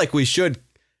 I feel like we should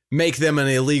make them an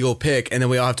illegal pick, and then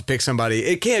we all have to pick somebody.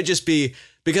 It can't just be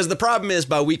because the problem is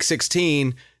by week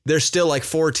 16. There's still like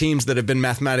 4 teams that have been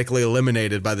mathematically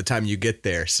eliminated by the time you get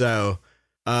there. So,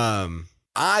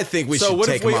 I think we should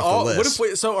take them off the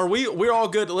list. We're all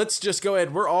good. Let's just go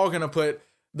ahead. We're all going to put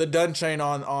the done chain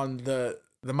on the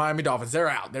Miami Dolphins. They're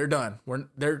out. They're done.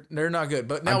 They're not good.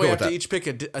 But now we have to each pick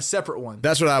a separate one.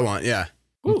 That's what I want. Yeah.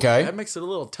 Ooh, okay. That makes it a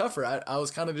little tougher. I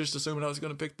was kind of just assuming I was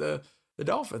going to pick the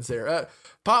Dolphins there.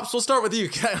 Pops, we'll start with you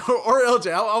or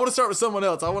LJ. I want to start with someone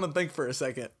else. I want to think for a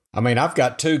second. I mean, I've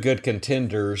got 2 good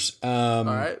contenders. All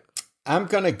right. I'm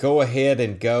going to go ahead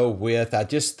and go with, I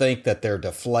just think that they're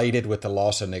deflated with the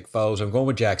loss of Nick Foles. I'm going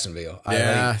with Jacksonville.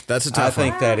 That's a tough one. I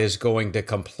think that is going to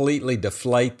completely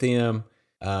deflate them.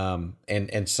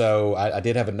 And so I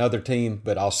did have another team,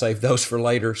 but I'll save those for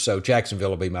later. So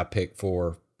Jacksonville will be my pick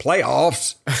for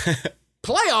playoffs.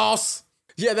 Playoffs?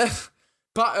 Yeah, that's...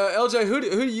 LJ, who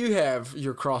do you have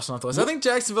your crossing off the list? I think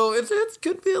Jacksonville, it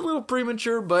could be a little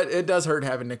premature, but it does hurt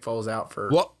having Nick Foles out for...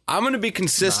 Well, I'm going to be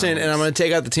consistent, and I'm going to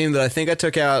take out the team that I think I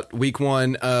took out week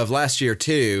 1 of last year,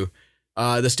 too.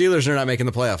 The Steelers are not making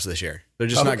the playoffs this year. They're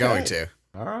just not going to.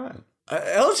 All right.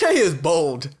 LJ is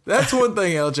bold. That's one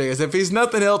thing LJ is. If he's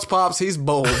nothing else, Pops, he's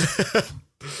bold.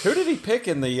 Who did he pick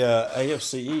in the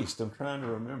AFC East? I'm trying to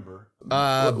remember.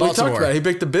 Baltimore. We talked about it. He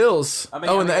picked the Bills. In the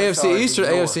AFC East or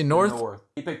AFC North?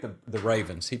 He picked the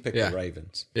Ravens. The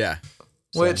Ravens. Yeah.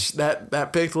 Which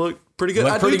that pick looked pretty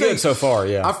good. Pretty good so far,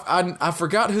 yeah. I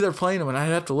forgot who they're playing them, and I'd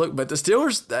have to look. But the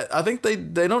Steelers, I think they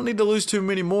don't need to lose too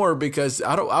many more because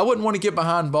I wouldn't want to get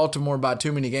behind Baltimore by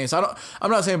too many games. I'm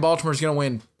not saying Baltimore's going to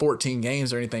win 14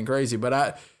 games or anything crazy, but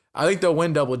I think they'll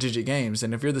win double-digit games.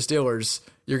 And if you're the Steelers,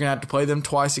 you're going to have to play them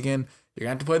twice again. You're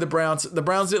going to have to play the Browns. The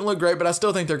Browns didn't look great, but I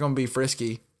still think they're going to be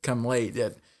frisky come late.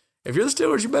 If you're the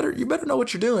Steelers, you better know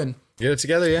what you're doing. Get it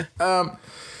together, yeah.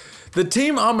 The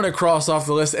team I'm going to cross off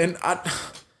the list, and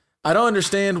I don't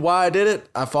understand why I did it.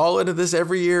 I fall into this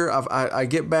every year. I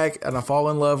get back and I fall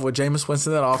in love with Jameis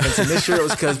Winston in that offense. And this year it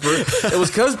was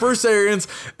because Bruce Arians,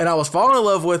 and I was falling in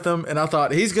love with him. And I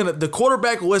thought the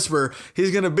quarterback whisperer.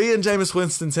 He's gonna be in Jameis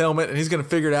Winston's helmet and he's gonna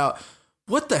figure it out.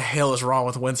 What the hell is wrong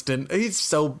with Winston? He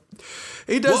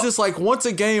does this like once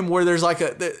a game where there's like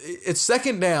it's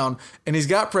second down and he's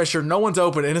got pressure, no one's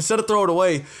open, and instead of throwing it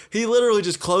away, he literally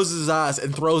just closes his eyes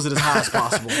and throws it as high as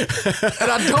possible.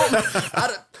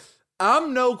 And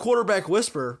I'm no quarterback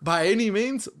whisperer by any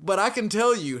means, but I can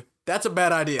tell you that's a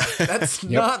bad idea. That's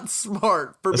not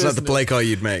smart for business. That's not the play call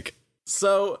you'd make.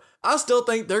 So I still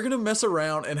think they're going to mess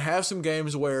around and have some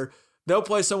games where they'll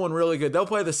play someone really good. They'll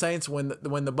play the Saints when the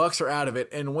Bucs are out of it,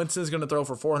 and Winston's going to throw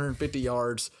for 450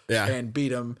 yards and beat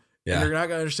them. Yeah. And you're not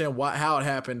going to understand how it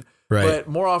happened. Right. But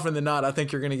more often than not, I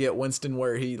think you're going to get Winston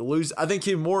where he loses. I think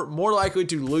he's more likely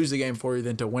to lose the game for you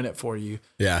than to win it for you.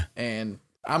 Yeah. And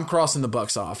I'm crossing the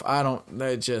Bucs off. I don't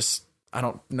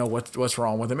know what's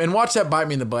wrong with him. And watch that bite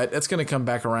me in the butt. That's going to come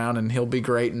back around, and he'll be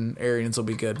great, and Arians will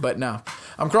be good. But no,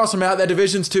 I'm crossing him out. That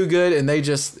division's too good, and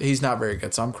he's not very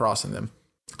good, so I'm crossing them.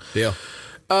 Deal.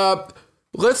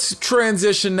 Let's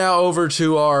transition now over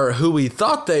to our who we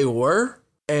thought they were.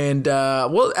 And,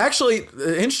 well, actually,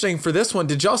 interesting for this one.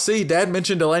 Did y'all see Dad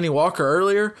mentioned Delaney Walker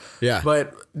earlier? Yeah.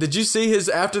 But did you see his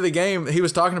after the game? He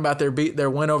was talking about their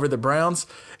win over the Browns,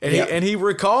 and he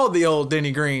recalled the old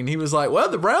Denny Green. He was like, "Well,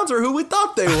 the Browns are who we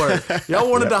thought they were.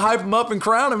 Y'all wanted to hype them up and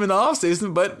crown them in the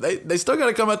offseason, but they still got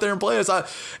to come out there and play us."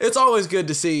 It's always good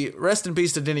to see. Rest in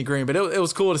peace to Denny Green, but it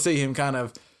was cool to see him kind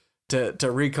of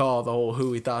to recall the whole who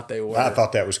we thought they were. I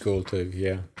thought that was cool too.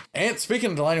 Yeah. And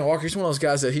speaking of Delaney Walker, he's one of those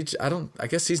guys that I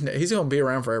guess he's going to be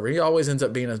around forever. He always ends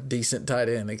up being a decent tight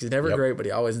end. Like, he's never great, but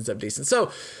he always ends up decent.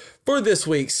 So for this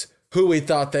week's who we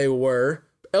thought they were,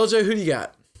 LJ, who do you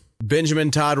got?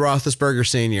 Benjamin Todd Roethlisberger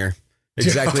Sr.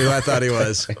 Exactly who I thought he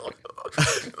was.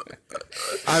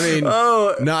 I mean,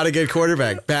 not a good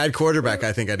quarterback. Bad quarterback,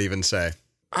 I think I'd even say.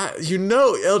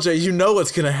 LJ, you know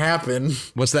what's going to happen.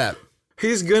 What's that?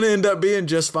 He's going to end up being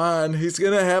just fine. He's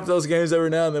going to have those games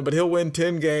every now and then, but he'll win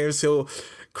 10 games. He'll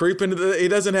creep into he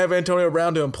doesn't have Antonio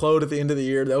Brown to implode at the end of the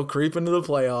year. They'll creep into the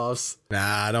playoffs.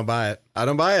 Nah, I don't buy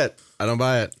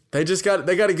it. They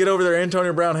got to get over their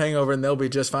Antonio Brown hangover, and they'll be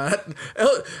just fine.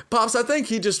 Pops, I think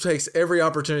he just takes every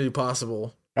opportunity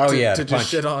possible. To just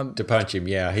shit on to punch him.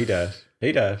 Yeah, he does.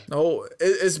 He does. Oh,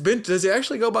 does he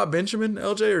actually go by Benjamin,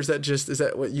 LJ, or is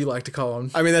that what you like to call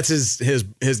him? I mean, that's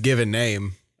his given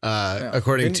name,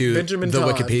 according to Benjamin the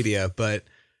Todd. Wikipedia. But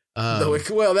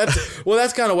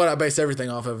that's kind of what I base everything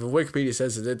off of. If Wikipedia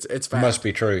says it's fact. Must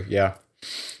be true. Yeah.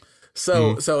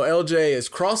 So LJ is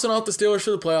crossing off the Steelers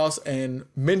for the playoffs, and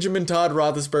Benjamin Todd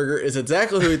Roethlisberger is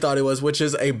exactly who he thought he was, which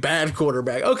is a bad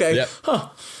quarterback. Okay, yep. Huh?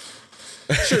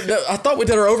 Sure. No, I thought we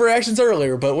did our overreactions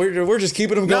earlier, but we're just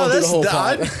keeping them going through the whole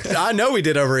time. I know we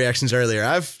did overreactions earlier.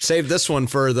 I've saved this one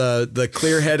for the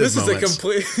clear-headed moments.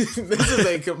 This is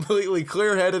a completely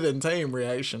clear-headed and tame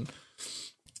reaction.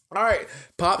 All right,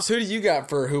 Pops, who do you got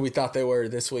for who we thought they were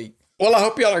this week? Well, I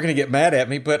hope y'all are going to get mad at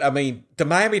me, but I mean, the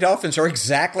Miami Dolphins are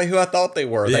exactly who I thought they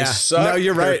were. They suck. No,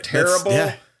 you're right. They're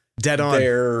terrible. Dead on.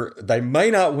 They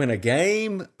may not win a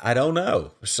game. I don't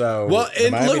know. So, well,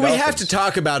 and look, Dolphins, we have to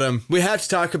talk about them. We have to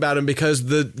talk about them because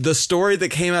the story that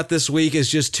came out this week is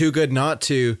just too good not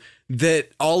to. That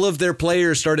all of their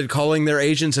players started calling their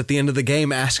agents at the end of the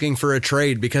game asking for a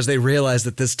trade because they realized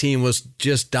that this team was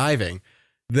just diving.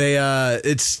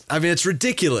 It's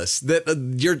ridiculous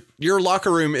that your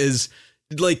locker room is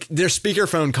like their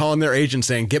speakerphone calling their agent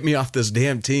saying, "Get me off this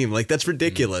damn team." Like, that's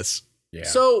ridiculous. Yeah.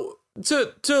 So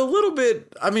to a little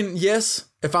bit, I mean, yes,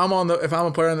 if I'm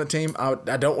a player on the team, I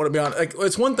don't want to be on. Like,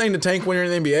 it's one thing to tank when you're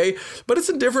in the NBA, but it's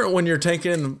different when you're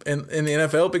tanking in the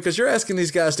NFL because you're asking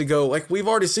these guys to go. Like, we've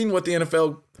already seen what the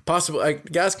NFL possibly,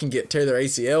 like, guys can tear their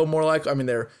ACL more like. I mean,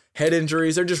 their head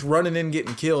injuries. They're just running in,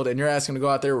 getting killed, and you're asking them to go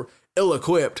out there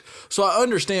ill-equipped. So I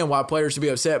understand why players would be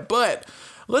upset, but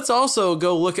let's also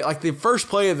go look at like the first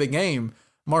play of the game.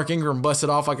 Mark Ingram busted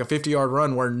off like a 50-yard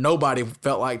run where nobody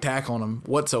felt like tackling him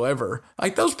whatsoever.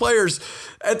 Like, those players,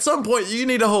 at some point, you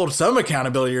need to hold some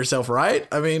accountability to yourself, right?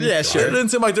 I mean, yeah, sure. It didn't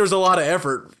seem like there was a lot of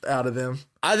effort out of them.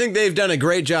 I think they've done a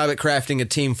great job at crafting a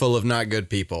team full of not good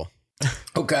people.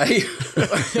 Okay.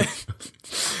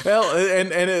 Well,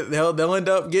 they'll end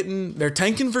up they're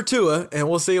tanking for Tua, and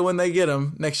we'll see when they get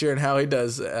him next year and how he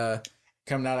does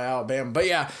coming out of Alabama. But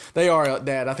yeah, they are,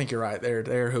 Dad. I think you're right.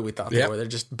 They're who we thought they were. They're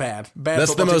just bad.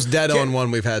 That's the most dead-on one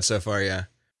we've had so far. Yeah.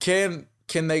 Can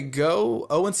they go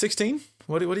 0-16?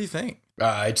 What do you think?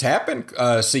 It's happened.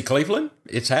 See Cleveland.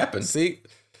 It's happened.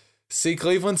 See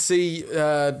Cleveland. See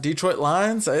Detroit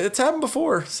Lions. It's happened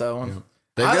before. So. Yeah.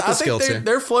 They've got the skill too.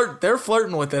 They're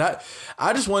flirting with it.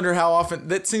 I just wonder how often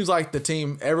that seems like the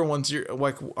team. Everyone's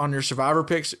like on your survivor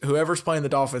picks. Whoever's playing the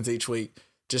Dolphins each week,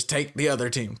 just take the other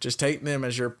team. Just take them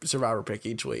as your survivor pick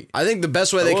each week. I think the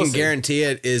best way they can guarantee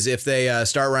it is if they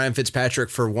start Ryan Fitzpatrick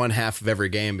for one half of every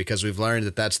game, because we've learned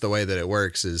that that's the way that it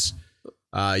works. Is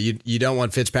you don't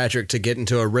want Fitzpatrick to get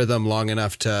into a rhythm long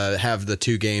enough to have the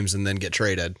 2 games and then get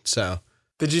traded. So.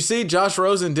 Did you see Josh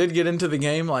Rosen did get into the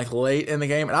game like late in the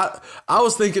game? And I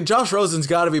was thinking Josh Rosen's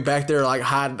got to be back there like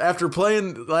hiding. After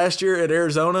playing last year at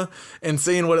Arizona and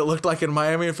seeing what it looked like in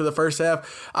Miami for the first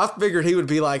half, I figured he would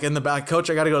be like in the back, Coach,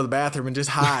 I got to go to the bathroom and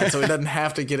just hide so he doesn't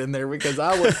have to get in there because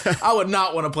I would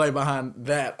not want to play behind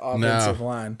that offensive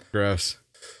line. Gross.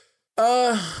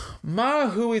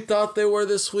 Who we thought they were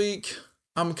this week,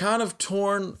 I'm kind of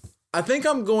torn. I think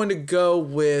I'm going to go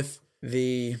with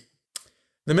the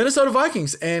Minnesota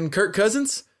Vikings and Kirk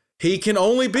Cousins. He can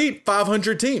only beat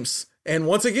 500 teams. And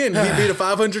once again, he beat a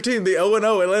 500 team, the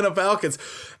 0-0 Atlanta Falcons.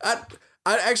 I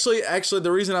actually,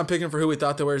 the reason I'm picking for who we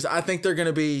thought they were is I think they're going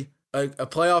to be a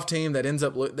playoff team that ends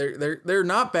up, they're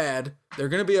not bad, They're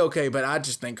going to be okay, but I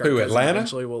just think Kirk Who, Cousins Atlanta?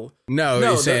 eventually will. No,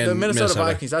 No, he's saying the Minnesota Minnesota.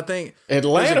 Vikings. I think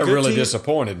Atlanta there's a good really team.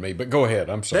 disappointed me, but go ahead.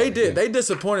 I'm sorry. They did. They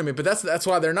disappointed me, but that's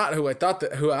why they're not who I thought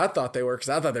they were, because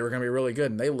I thought they were going to be really good,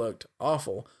 and they looked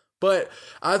awful. But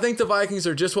I think the Vikings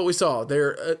are just what we saw.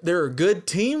 They're a good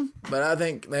team, but I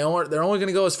think they're only going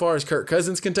to go as far as Kirk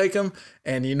Cousins can take them.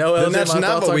 And Then LJ, that's my not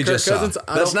thoughts what on we Kirk just Cousins. saw.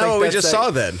 I That's don't not think what we that's just that- saw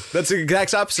then. That's the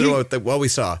exact opposite of what we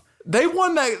saw. They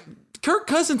won that. Kirk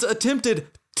Cousins attempted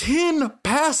 10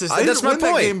 passes. They That's didn't my win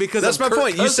that point. game because That's of my Kirk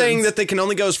point. You saying Cousins. that they can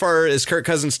only go as far as Kirk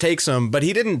Cousins takes them, but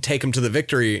he didn't take them to the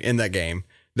victory in that game.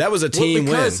 That was a team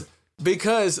win.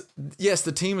 Because yes,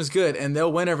 the team is good and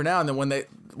they'll win every now and then when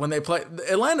they play.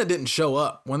 Atlanta didn't show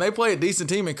up. When they play a decent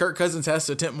team and Kirk Cousins has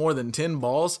to attempt more than 10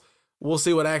 balls, we'll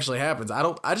see what actually happens. I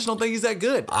just don't think he's that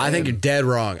good. I think you're dead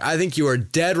wrong. I think you are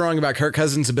dead wrong about Kirk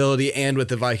Cousins' ability and what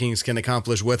the Vikings can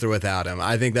accomplish with or without him.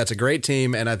 I think that's a great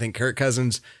team, and I think Kirk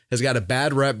Cousins has got a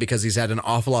bad rep because he's had an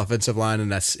awful offensive line,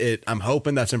 and that's it. I'm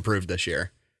hoping that's improved this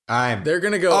year. They're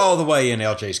going to go all the way in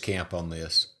LJ's camp on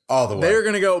this. All the way. They're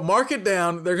going to go mark it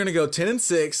down. They're going to go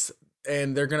 10-6,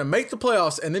 and they're going to make the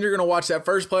playoffs. And then you're going to watch that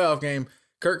first playoff game.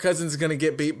 Kirk Cousins is going to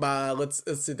get beat by let's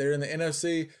see. They're in the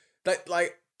NFC.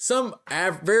 Like some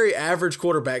very average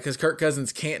quarterback, because Kirk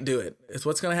Cousins can't do it. It's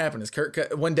what's going to happen. Is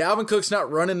when Dalvin Cook's not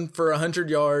running for 100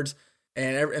 yards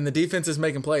and the defense is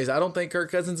making plays, I don't think Kirk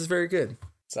Cousins is very good.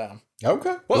 So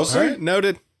okay. Well, see. All right,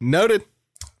 noted.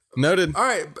 All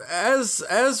right,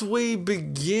 as we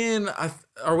begin, I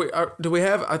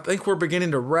think we're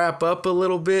beginning to wrap up a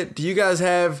little bit. Do you guys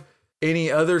have any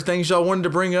other things y'all wanted to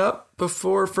bring up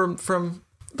before from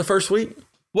the first week?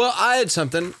 Well, I had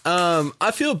something.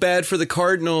 I feel bad for the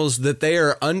Cardinals that they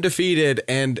are undefeated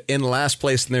and in last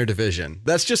place in their division.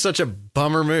 That's just such a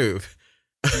bummer move.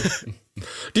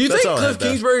 Do you think all I Cliff had, though.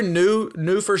 Kingsbury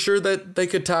knew for sure that they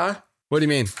could tie? What do you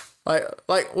mean?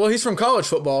 Well, he's from college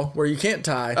football where you can't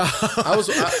tie. I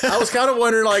was kind of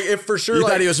wondering, like, if for sure, You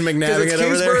like, thought he was McNabbing 'cause it's it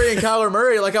over there? Kingsbury and Kyler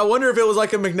Murray. Like, I wonder if it was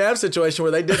like a McNabb situation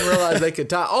where they didn't realize they could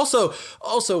tie. Also,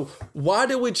 why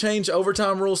did we change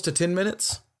overtime rules to 10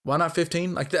 minutes? Why not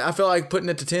 15? Like, I feel like putting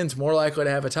it to 10 is more likely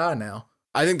to have a tie now.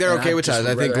 I think they're And okay I with just ties.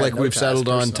 would I think rather like have no we've ties, settled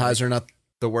on personally. ties are not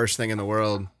the worst thing in the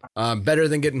world. Better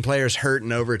than getting players hurt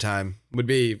in overtime would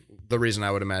be the reason I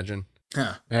would imagine.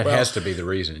 Huh. That Well, has to be the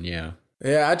reason, yeah.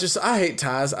 Yeah, I hate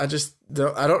ties. I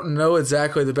don't know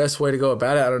exactly the best way to go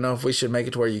about it. I don't know if we should make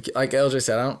it to where you, like LJ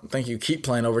said, I don't think you keep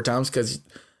playing overtimes because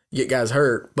you get guys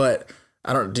hurt. But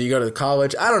do you go to the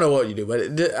college? I don't know what you do,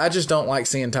 but I just don't like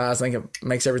seeing ties. I think it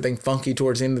makes everything funky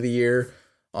towards the end of the year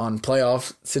on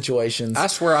playoff situations. I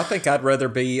swear, I think I'd rather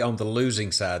be on the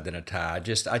losing side than a tie. I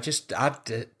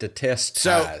detest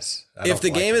ties. I If don't the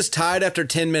like game it. is tied after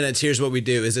 10 minutes, here's what we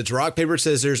do: is it's rock, paper,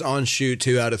 scissors on shoot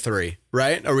 2 out of 3.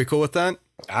 Right? Are we cool with that?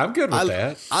 I'm good with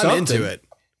that. I'm into it.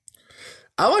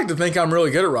 I like to think I'm really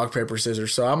good at rock, paper,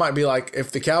 scissors. So I might be like,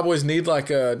 if the Cowboys need like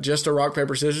just a rock,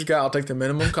 paper, scissors guy, I'll take the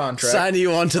minimum contract. Sign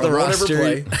you onto I the won't ever roster.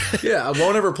 play. Yeah, I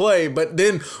won't ever play. But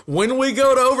then when we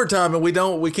go to overtime and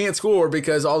we can't score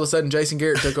because all of a sudden Jason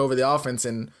Garrett took over the offense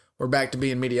and we're back to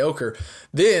being mediocre,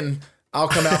 then I'll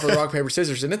come out for the rock, paper,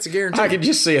 scissors, and it's a guarantee. I can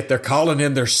just see it. They're calling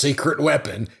in their secret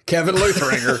weapon, Kevin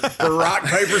Lutheringer, for rock,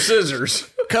 paper, scissors.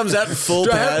 Comes out in full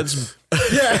Do I have- pads.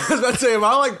 Yeah, I was about to say, am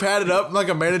I like padded up like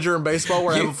a manager in baseball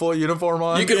where I have a full uniform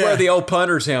on? You could Yeah. wear the old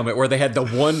punter's helmet where they had the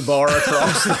one bar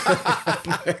across.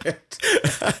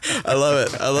 I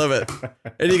love it.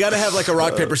 And you got to have like a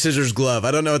rock, paper, scissors glove.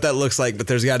 I don't know what that looks like, but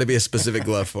there's got to be a specific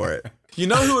glove for it. You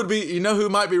know who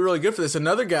might be really good for this?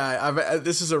 Another guy.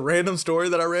 This is a random story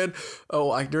that I read.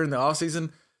 Like during the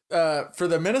offseason. For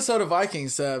the Minnesota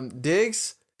Vikings,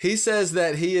 Diggs, he says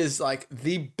that he is like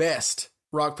the best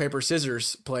rock, paper,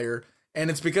 scissors player. And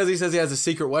it's because he says he has a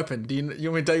secret weapon. You want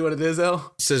me to tell you what it is,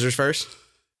 El? Scissors first.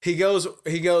 He goes,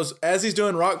 as he's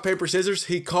doing rock, paper, scissors,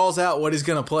 he calls out what he's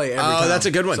going to play every time. Oh, that's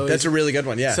a good one. So That's a really good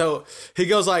one. Yeah. So he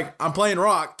goes like, I'm playing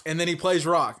rock, and then he plays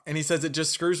rock. And he says it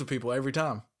just screws with people every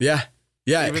time. Yeah.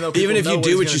 Even though people Even if know you what do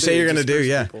he's what gonna you do, say you're it going to just do. screws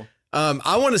Yeah. people.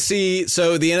 I want to see,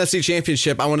 so the NFC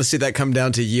Championship, I want to see that come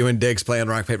down to you and Diggs playing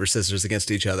rock, paper, scissors against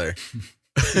each other.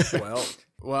 Well,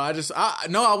 I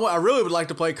really would like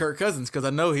to play Kirk Cousins because I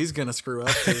know he's going to screw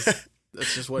up. 'Cause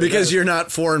that's just what he Because does. you're not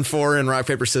 4-4 in rock,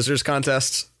 paper, scissors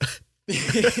contests.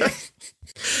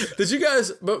 Did you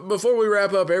guys? But before we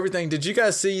wrap up everything, did you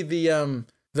guys see the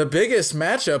biggest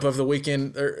matchup of the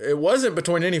weekend? It wasn't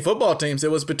between any football teams.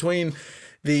 It was between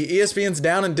the ESPN's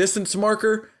down and distance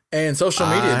marker and social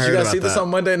media. I Did you heard guys about see this that. on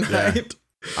Monday night?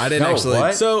 I didn't No, actually.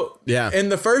 what? So Yeah. in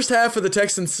the first half of the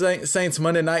Texans Saints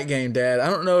Monday night game, Dad, I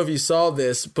don't know if you saw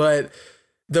this, but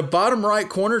the bottom right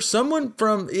corner, someone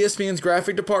from ESPN's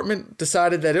graphic department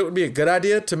decided that it would be a good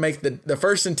idea to make the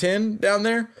 1st and 10 down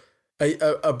there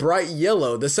a bright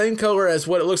yellow, the same color as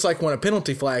what it looks like when a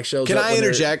penalty flag shows up. Can I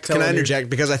interject?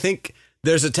 Because I think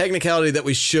there's a technicality that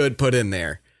we should put in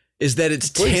there, is that it's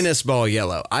tennis ball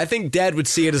yellow. I think Dad would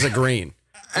see it as a green.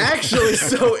 Actually,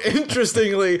 so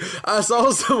interestingly, I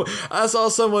saw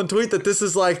someone tweet that this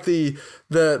is like the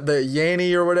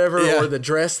Yanny or whatever, or the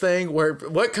dress thing. Where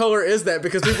what color is that?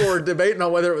 Because people were debating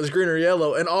on whether it was green or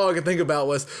yellow, and all I could think about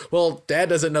was, well, Dad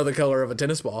doesn't know the color of a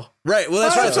tennis ball. Right. Well,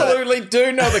 that's I right. absolutely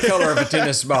do know the color of a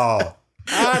tennis ball.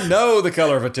 I know the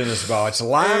color of a tennis ball. It's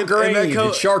lime green.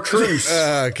 It's chartreuse.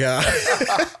 Oh God.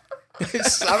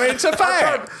 It's a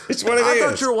fact. It's what it is. I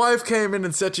thought your wife came in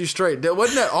and set you straight.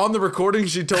 Wasn't that on the recording?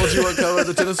 She told you what color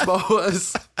the tennis ball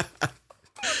was.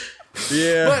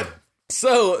 Yeah. But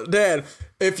so, Dad,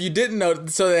 if you didn't know,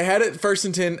 so they had it 1st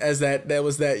and 10 as that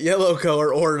was that yellow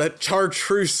color or that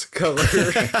chartreuse color.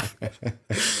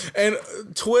 And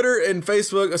Twitter and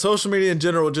Facebook, social media in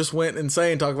general, just went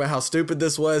insane talking about how stupid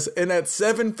this was. And at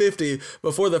 7:50,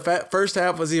 before the first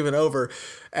half was even over,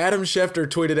 Adam Schefter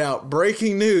tweeted out,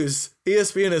 "Breaking news,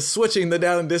 ESPN is switching the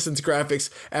down and distance graphics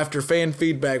after fan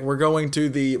feedback. We're going to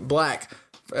the black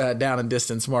down and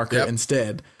distance marker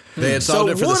instead." They had solved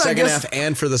it for the second half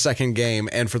and for the second game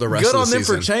and for the rest of the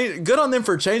season. Good on them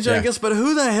for changing, I guess, but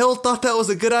who the hell thought that was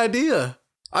a good idea?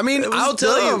 I mean, I'll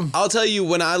tell you,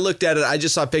 when I looked at it, I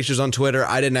just saw pictures on Twitter.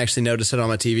 I didn't actually notice it on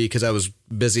my TV because I was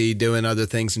busy doing other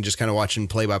things and just kind of watching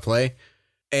play-by-play.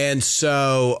 And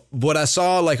so what I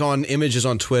saw like on images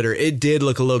on Twitter, it did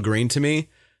look a little green to me.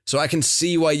 So I can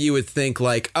see why you would think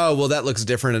like, oh, well, that looks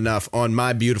different enough on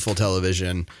my beautiful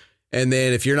television. And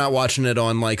then if you're not watching it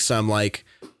on like some like,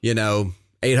 $800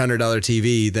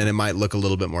 TV, then it might look a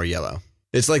little bit more yellow.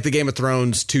 It's like the Game of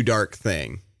Thrones too dark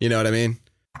thing. You know what I mean?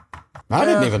 I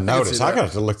didn't even notice. I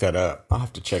got to look that up. I'll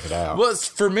have to check it out. Well,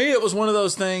 for me, it was one of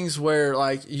those things where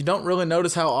like you don't really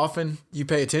notice how often you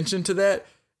pay attention to that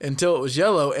until it was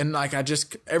yellow. And like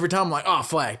every time I'm like, oh,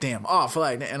 flag, damn, oh,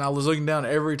 flag. And I was looking down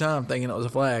every time thinking it was a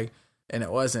flag, and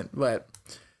it wasn't. But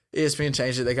ESPN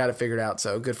changed it. They got it figured out,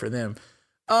 so good for them.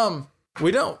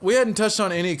 We hadn't touched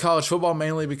on any college football,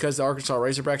 mainly because the Arkansas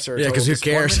Razorbacks are because who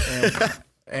cares?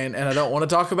 And I don't want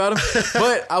to talk about them.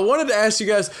 But I wanted to ask you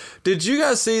guys, did you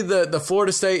guys see the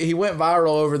Florida State? He went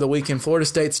viral over the weekend. Florida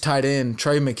State's tight end,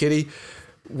 Trey McKitty,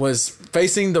 was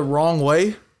facing the wrong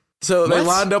way. So they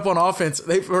lined up on offense.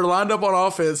 They were lined up on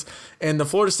offense, and the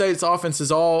Florida State's offense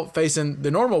is all facing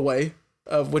the normal way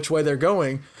of which way they're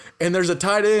going. And there's a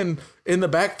tight end in the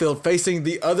backfield facing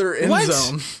the other end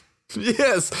zone.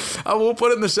 Yes, I will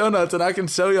put it in the show notes and I can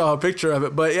show y'all a picture of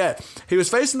it. But yeah, he was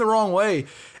facing the wrong way,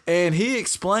 and he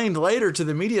explained later to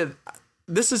the media,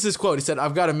 this is his quote. He said,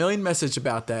 "I've got a million messages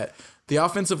about that. The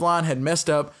offensive line had messed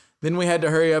up. Then we had to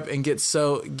hurry up and get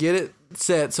it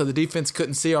set so the defense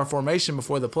couldn't see our formation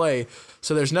before the play.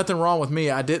 So there's nothing wrong with me.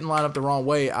 I didn't line up the wrong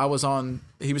way.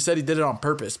 He said he did it on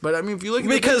purpose. But I mean, if you look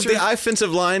at the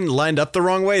offensive line lined up the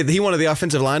wrong way, he wanted the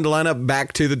offensive line to line up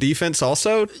back to the defense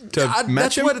also to match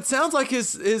that's him? what it sounds like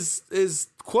his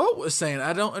quote was saying.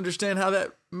 I don't understand how that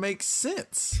makes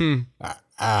sense.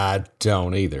 I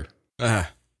don't either. That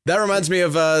reminds me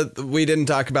of we didn't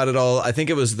talk about it all. I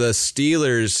think it was the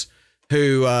Steelers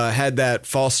who had that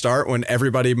false start when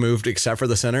everybody moved except for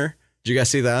the center. Did you guys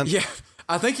see that? Yeah,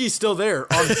 I think he's still there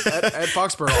at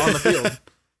Foxborough on the field.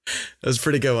 That was a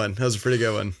pretty good one.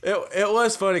 It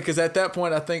was funny because at that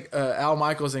point, I think Al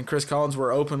Michaels and Chris Collins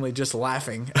were openly just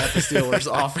laughing at the Steelers'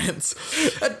 offense.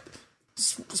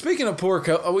 Speaking of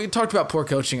we talked about poor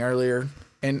coaching earlier,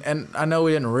 and I know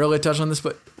we didn't really touch on this,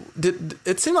 but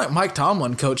it seemed like Mike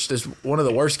Tomlin coached as one of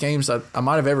the worst games I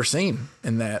might have ever seen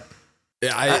in that.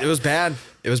 Yeah, it was bad.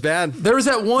 It was bad. There was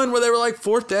that one where they were like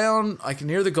fourth down, like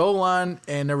near the goal line,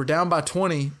 and they were down by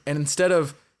 20. And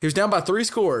he was down by 3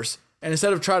 scores. And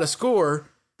instead of try to score,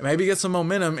 maybe get some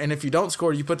momentum, and if you don't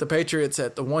score, you put the Patriots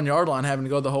at the 1 yard line, having to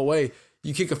go the whole way.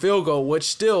 You kick a field goal, which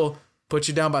still puts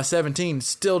you down by 17,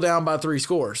 still down by 3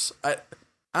 scores. I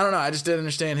don't know. I just didn't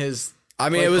understand his. I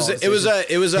mean, it was a let's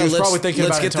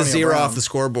get the 0 Brown off the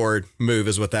scoreboard move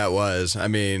is what that was. I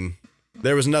mean,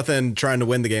 there was nothing trying to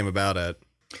win the game about it.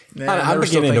 Yeah, I'm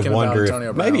beginning to wonder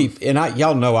if maybe,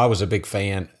 y'all know I was a big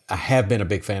fan. I have been a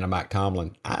big fan of Mike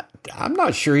Tomlin. I'm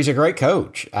not sure he's a great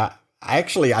coach. I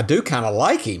do kind of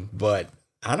like him, but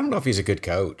I don't know if he's a good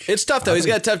coach. It's tough though. He's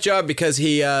got a tough job because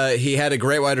he had a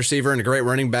great wide receiver and a great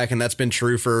running back, and that's been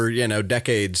true for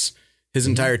decades his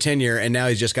entire tenure, and now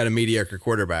he's just got a mediocre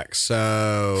quarterback.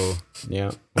 So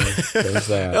Yeah, there's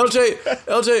that.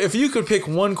 LJ, if you could pick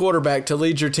one quarterback to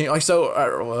lead your team,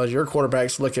 well, your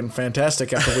quarterback's looking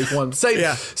fantastic after week one. Say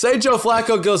Joe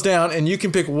Flacco goes down, and you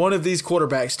can pick one of these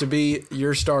quarterbacks to be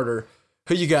your starter.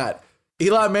 Who you got?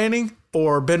 Eli Manning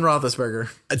or Ben Roethlisberger?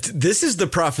 This is the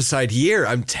prophesied year.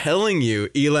 I'm telling you,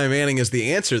 Eli Manning is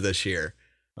the answer this year.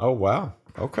 Oh, wow.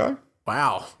 Okay.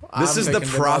 Wow. This is the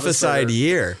prophesied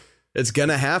year. It's going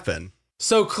to happen.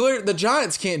 So clear, the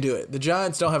Giants can't do it. The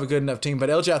Giants don't have a good enough team. But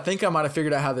LJ, I think I might have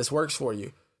figured out how this works for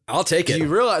you. I'll take it. You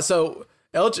realize, so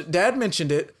LJ, Dad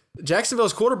mentioned it.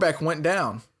 Jacksonville's quarterback went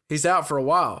down. He's out for a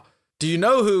while. Do you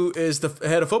know who is the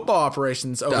head of football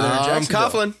operations over there in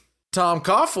Jacksonville? Tom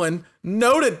Coughlin,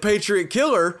 noted Patriot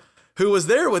killer, who was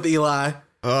there with Eli.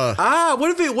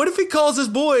 What if he calls his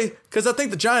boy? Because I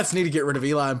think the Giants need to get rid of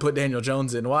Eli and put Daniel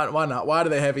Jones in. Why not? Why do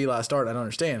they have Eli start? I don't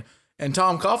understand. And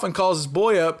Tom Coughlin calls his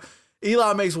boy up.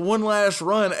 Eli makes one last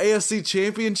run, AFC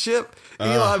Championship.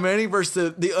 Eli Manning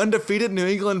versus the undefeated New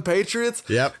England Patriots.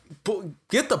 Yep.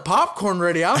 Get the popcorn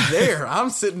ready. I'm there. I'm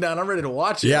sitting down. I'm ready to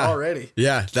watch it already.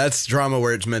 Yeah, that's drama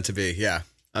where it's meant to be. Yeah,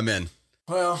 I'm in.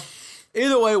 Well,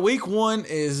 either way, week one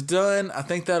is done. I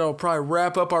think that'll probably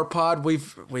wrap up our pod. We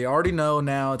already know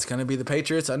now it's going to be the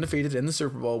Patriots undefeated in the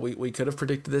Super Bowl. We could have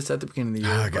predicted this at the beginning of the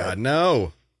year. Oh, God,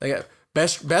 no. They got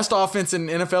best offense in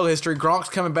NFL history. Gronk's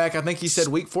coming back. I think he said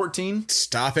week 14.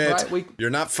 Stop it. Right? You're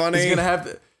not funny. He's going to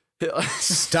have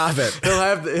Stop it.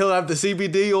 He'll have the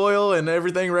CBD oil and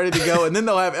everything ready to go. And then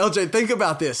they'll have LJ. Think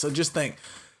about this. So just think.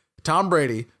 Tom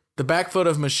Brady, the back foot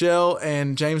of Michelle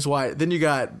and James White. Then you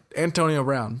got Antonio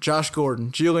Brown, Josh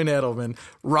Gordon, Julian Edelman,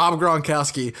 Rob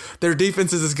Gronkowski. Their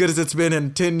defense is as good as it's been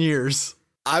in 10 years.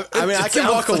 I mean, I can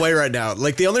walk away right now.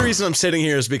 Like, the only reason I'm sitting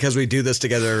here is because we do this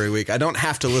together every week. I don't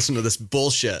have to listen to this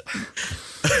bullshit.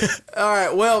 All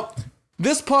right. Well,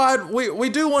 this pod, we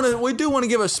do want to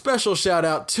give a special shout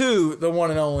out to the one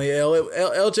and only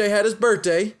LJ had his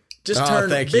birthday. Just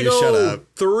turned thank big you. old Shut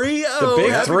up. 3-0. The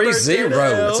big Happy 3-0.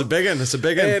 birthday, It's a big one. It's a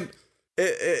big one.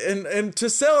 And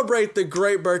to celebrate the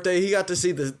great birthday, he got to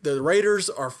see the Raiders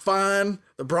are fine.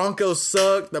 The Broncos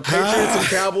suck. The Patriots and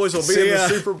Cowboys will be in the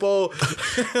Super Bowl.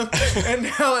 And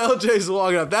now LJ's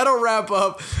walking up. That'll wrap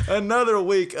up another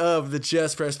week of the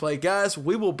Just Press Play. Guys,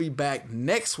 we will be back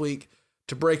next week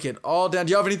to break it all down.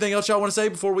 Do y'all have anything else y'all want to say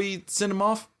before we send them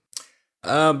off?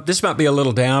 This might be a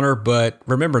little downer, but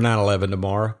remember 9/11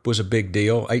 tomorrow was a big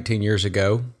deal. 18 years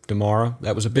ago tomorrow,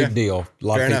 that was a big deal. A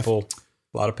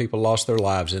lot of people lost their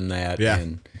lives in that. Yeah.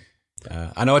 And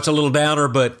I know it's a little downer,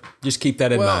 but just keep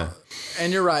that in mind.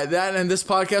 And you're right. That and this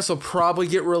podcast will probably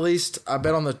get released, I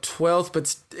bet, on the 12th.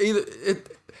 But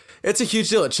it's a huge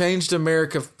deal. It changed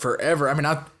America forever. I mean,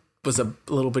 I was a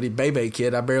little bitty baby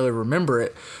kid. I barely remember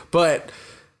it, but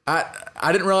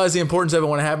I didn't realize the importance of it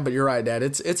when it happened. But you're right, Dad.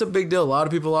 It's a big deal. A lot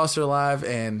of people lost their life,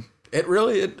 and I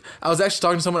was actually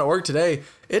talking to someone at work today.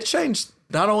 It changed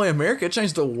not only America, it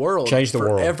changed the world.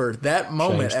 Forever. That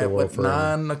moment at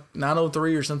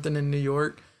 9:03 or something in New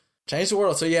York changed the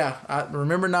world. So yeah, I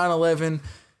remember 9/11,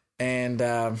 and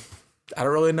I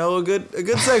don't really know a good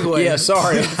segue. Yeah,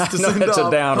 sorry, that's a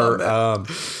downer.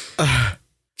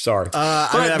 Sorry.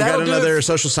 I've got another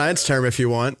social science term if you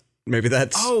want. Maybe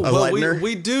that's a lightener.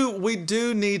 We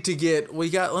do need to get.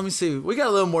 Let me see. We got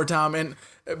a little more time, and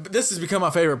this has become my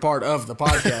favorite part of the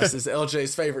podcast. Is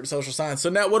LJ's favorite social science.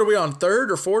 So now, what are we on?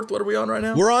 Third or fourth? What are we on right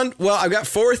now? We're on. Well, I've got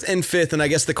fourth and fifth, and I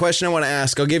guess the question I want to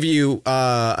ask, I'll give you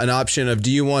an option of: do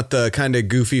you want the kind of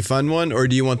goofy, fun one, or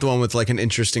do you want the one with like an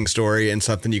interesting story and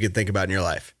something you could think about in your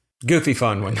life? Goofy,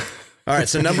 fun one. All right,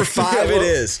 so number 5 it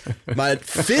is. My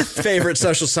fifth favorite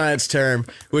social science term,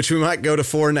 which we might go to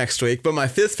 4 next week, but my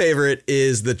fifth favorite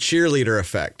is the cheerleader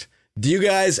effect. Do you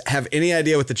guys have any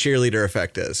idea what the cheerleader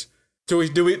effect is?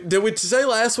 Did we say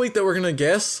last week that we're going to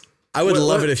guess? I would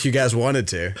love it if you guys wanted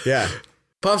to. Yeah.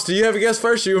 Pops, do you have a guess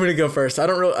first, or you want me to go first? I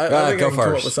don't really. I think I can come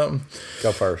up with something.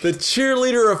 Go first. The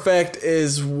cheerleader effect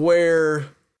is where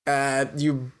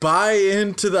you buy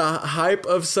into the hype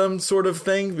of some sort of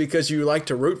thing because you like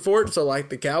to root for it. So, like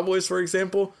the Cowboys, for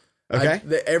example. Okay.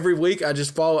 Every week, I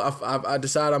just follow. I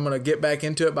decide I'm going to get back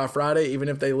into it by Friday, even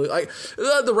if they lose. Like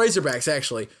the Razorbacks,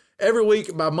 actually. Every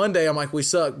week by Monday, I'm like, we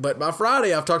suck. But by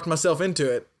Friday, I've talked myself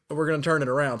into it. We're going to turn it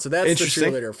around. So that's the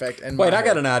cheerleader effect. And wait, I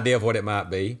got an idea of what it might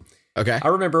be. Okay. I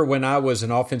remember when I was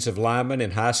an offensive lineman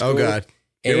in high school. Oh, God.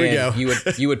 Here we go.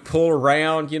 You would pull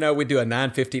around, we'd do a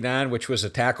 959, which was a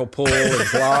tackle pull and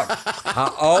block.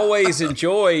 I always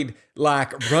enjoyed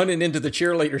like running into the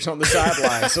cheerleaders on the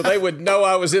sideline so they would know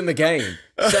I was in the game.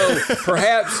 So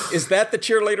perhaps is that the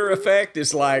cheerleader effect?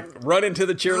 Is like running to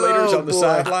the cheerleaders on the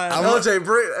sideline? LJ,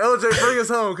 bring us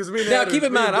home because now keep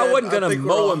in mind I wasn't going to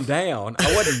mow them down.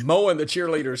 I wasn't mowing the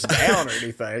cheerleaders down or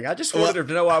anything. I just wanted them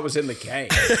to know I was in the game.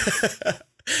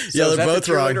 So they're both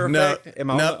wrong. No,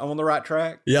 Am I on the right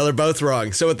track? Yeah, they're both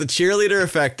wrong. So what the cheerleader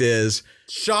effect is,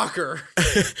 shocker.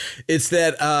 It's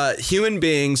that human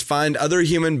beings find other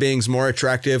human beings more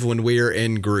attractive when we are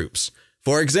in groups.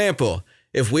 For example,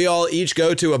 if we all each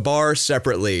go to a bar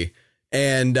separately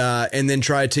and then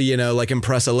try to, like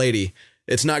impress a lady,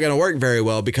 it's not going to work very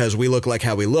well because we look like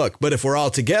how we look. But if we're all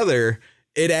together,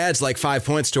 it adds like 5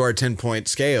 points to our 10-point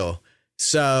scale.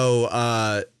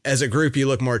 So as a group, you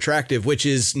look more attractive, which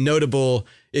is notable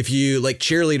if you like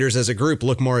cheerleaders as a group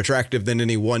look more attractive than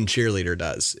any one cheerleader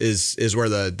does is where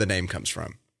the name comes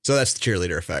from. So that's the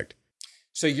cheerleader effect.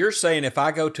 So you're saying if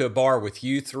I go to a bar with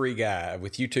you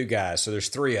two guys, so there's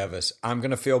three of us, I'm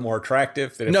going to feel more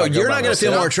attractive? Than if No, I go you're by not going to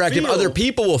feel myself? more attractive. Other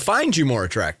people will find you more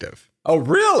attractive. Oh,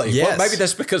 really? Yes. Well, maybe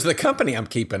that's because of the company I'm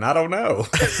keeping. I don't know.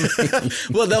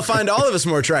 Well, they'll find all of us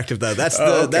more attractive, though. That's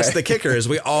the kicker is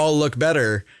we all look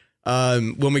better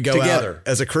when we go together out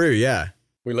as a crew. Yeah,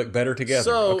 we look better together.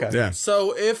 So, okay.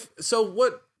 So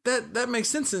what that makes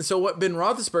sense. And so what Ben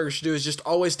Roethlisberger should do is just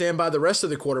always stand by the rest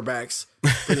of the quarterbacks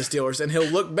for the Steelers, and he'll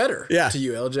look better to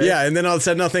you, LJ. Yeah, and then all of a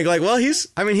sudden I'll think like, well, he's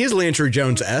Landry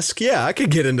Jones-esque. Yeah, I could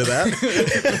get into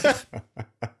that.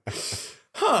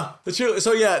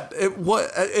 So yeah,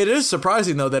 it is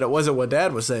surprising though that it wasn't what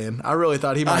Dad was saying. I really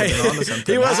thought he might have been onto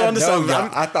something. He was onto something.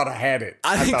 I thought I had it.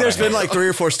 I think there's been like 3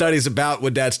 or 4 studies about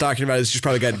what Dad's talking about. It's just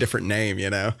probably got a different name,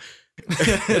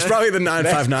 It's probably the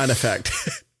 959 effect.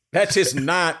 That's his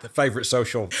 9th favorite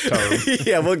social term.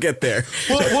 Yeah, we'll get there.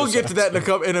 We'll get to that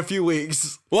in a few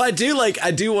weeks. Well, I do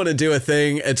want to do a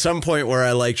thing at some point where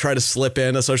I like try to slip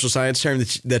in a social science term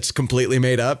that's completely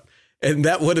made up. And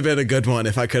that would have been a good one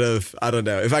if I could have, I don't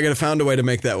know, if I could have found a way to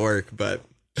make that work, but.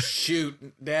 Shoot,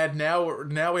 Dad,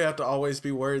 now we have to always be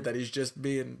worried that he's just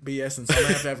being BS, and so I'm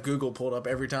going to have Google pulled up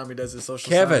every time he does his social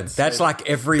Kevin, science. that's like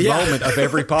every moment of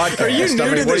every podcast. Are you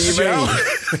new to this show?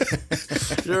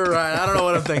 You're right. I don't know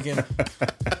what I'm thinking.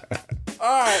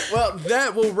 All right, well,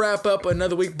 that will wrap up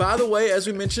another week. By the way, as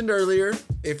we mentioned earlier,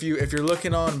 if you're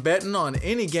looking on betting on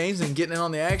any games and getting in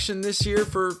on the action this year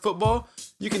for football,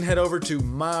 you can head over to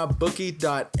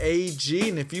mybookie.ag,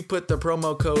 and if you put the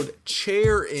promo code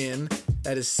CHAIR in,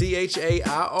 that is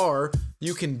CHAIR,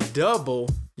 you can double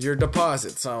your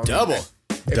deposit. So double.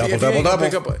 Not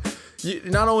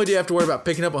only do you have to worry about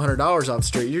picking up $100 off the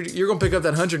street, you're going to pick up that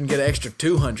 100 and get an extra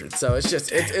 200. So it's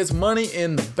just it's money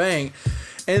in the bank.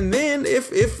 And then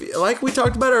if like we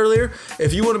talked about earlier,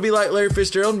 if you want to be like Larry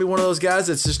Fitzgerald and be one of those guys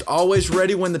that's just always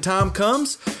ready when the time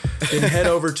comes, then head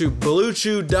over to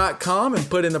BlueChew.com and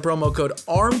put in the promo code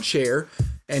ARMCHAIR,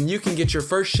 and you can get your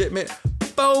first shipment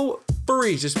for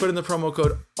free. Just put in the promo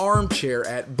code ARMCHAIR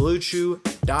at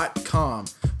BlueChew.com.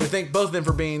 We thank both of them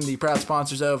for being the proud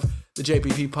sponsors of the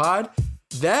JPP Pod.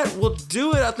 That will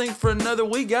do it, I think, for another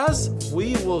week, guys.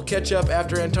 We will catch up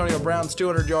after Antonio Brown's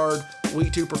 200-yard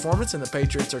Week 2 performance, and the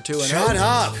Patriots are 2-0. Shut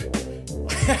up.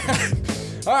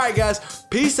 All right, guys.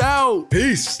 Peace out.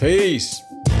 Peace. But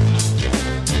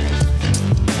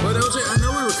LJ, I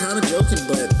know we were kind of joking,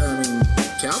 but I mean,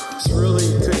 Cowboys really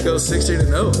could go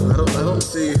 16-0. I don't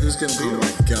see who's going to be. Oh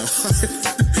my god.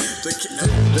 the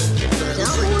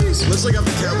Cowboys. Let's look up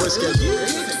the Cowboys schedule.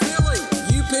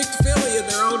 You picked Philly in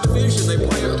their own division. They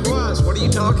play them twice. What are you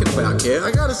talking about, kid?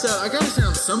 I gotta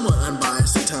sound somewhat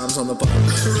unbiased at times on the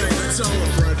podcast. Right, that's all a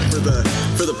front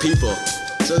for the people.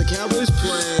 So the Cowboys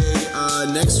play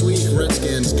next week.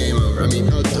 Redskins, game over. I mean,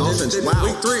 Dolphins. Wow.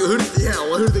 Week 3. Who do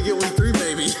they get week 3?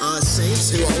 Maybe.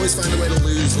 Saints, who always find a way to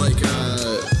lose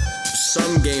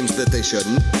some games that they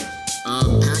shouldn't.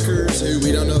 Packers, who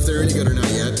we don't know if they're any good or not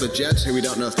yet. The Jets, who we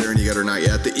don't know if they're any good or not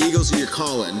yet. The Eagles, who you're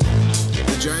calling.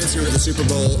 The Giants, who are the Super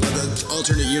Bowl, the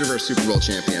alternate universe Super Bowl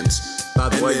champions. By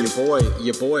the way,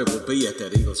 your boy will be at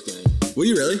that Eagles game. Will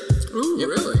you really? Ooh,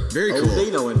 really? Very cool.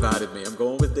 Dino invited me. I'm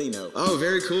going with Dino. Oh,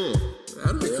 very cool.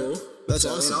 That'd be cool. That's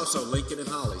awesome. And also Lincoln and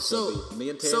Holly. So me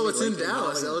and Tammy, so it's Lincoln in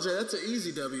Dallas, Holly. LJ. That's an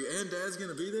easy W. And Dad's going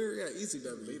to be there? Yeah, easy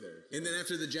W. Be there. And then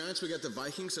after the Giants, we got the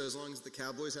Vikings. So as long as the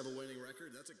Cowboys have a winning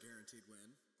record, that's a guaranteed win.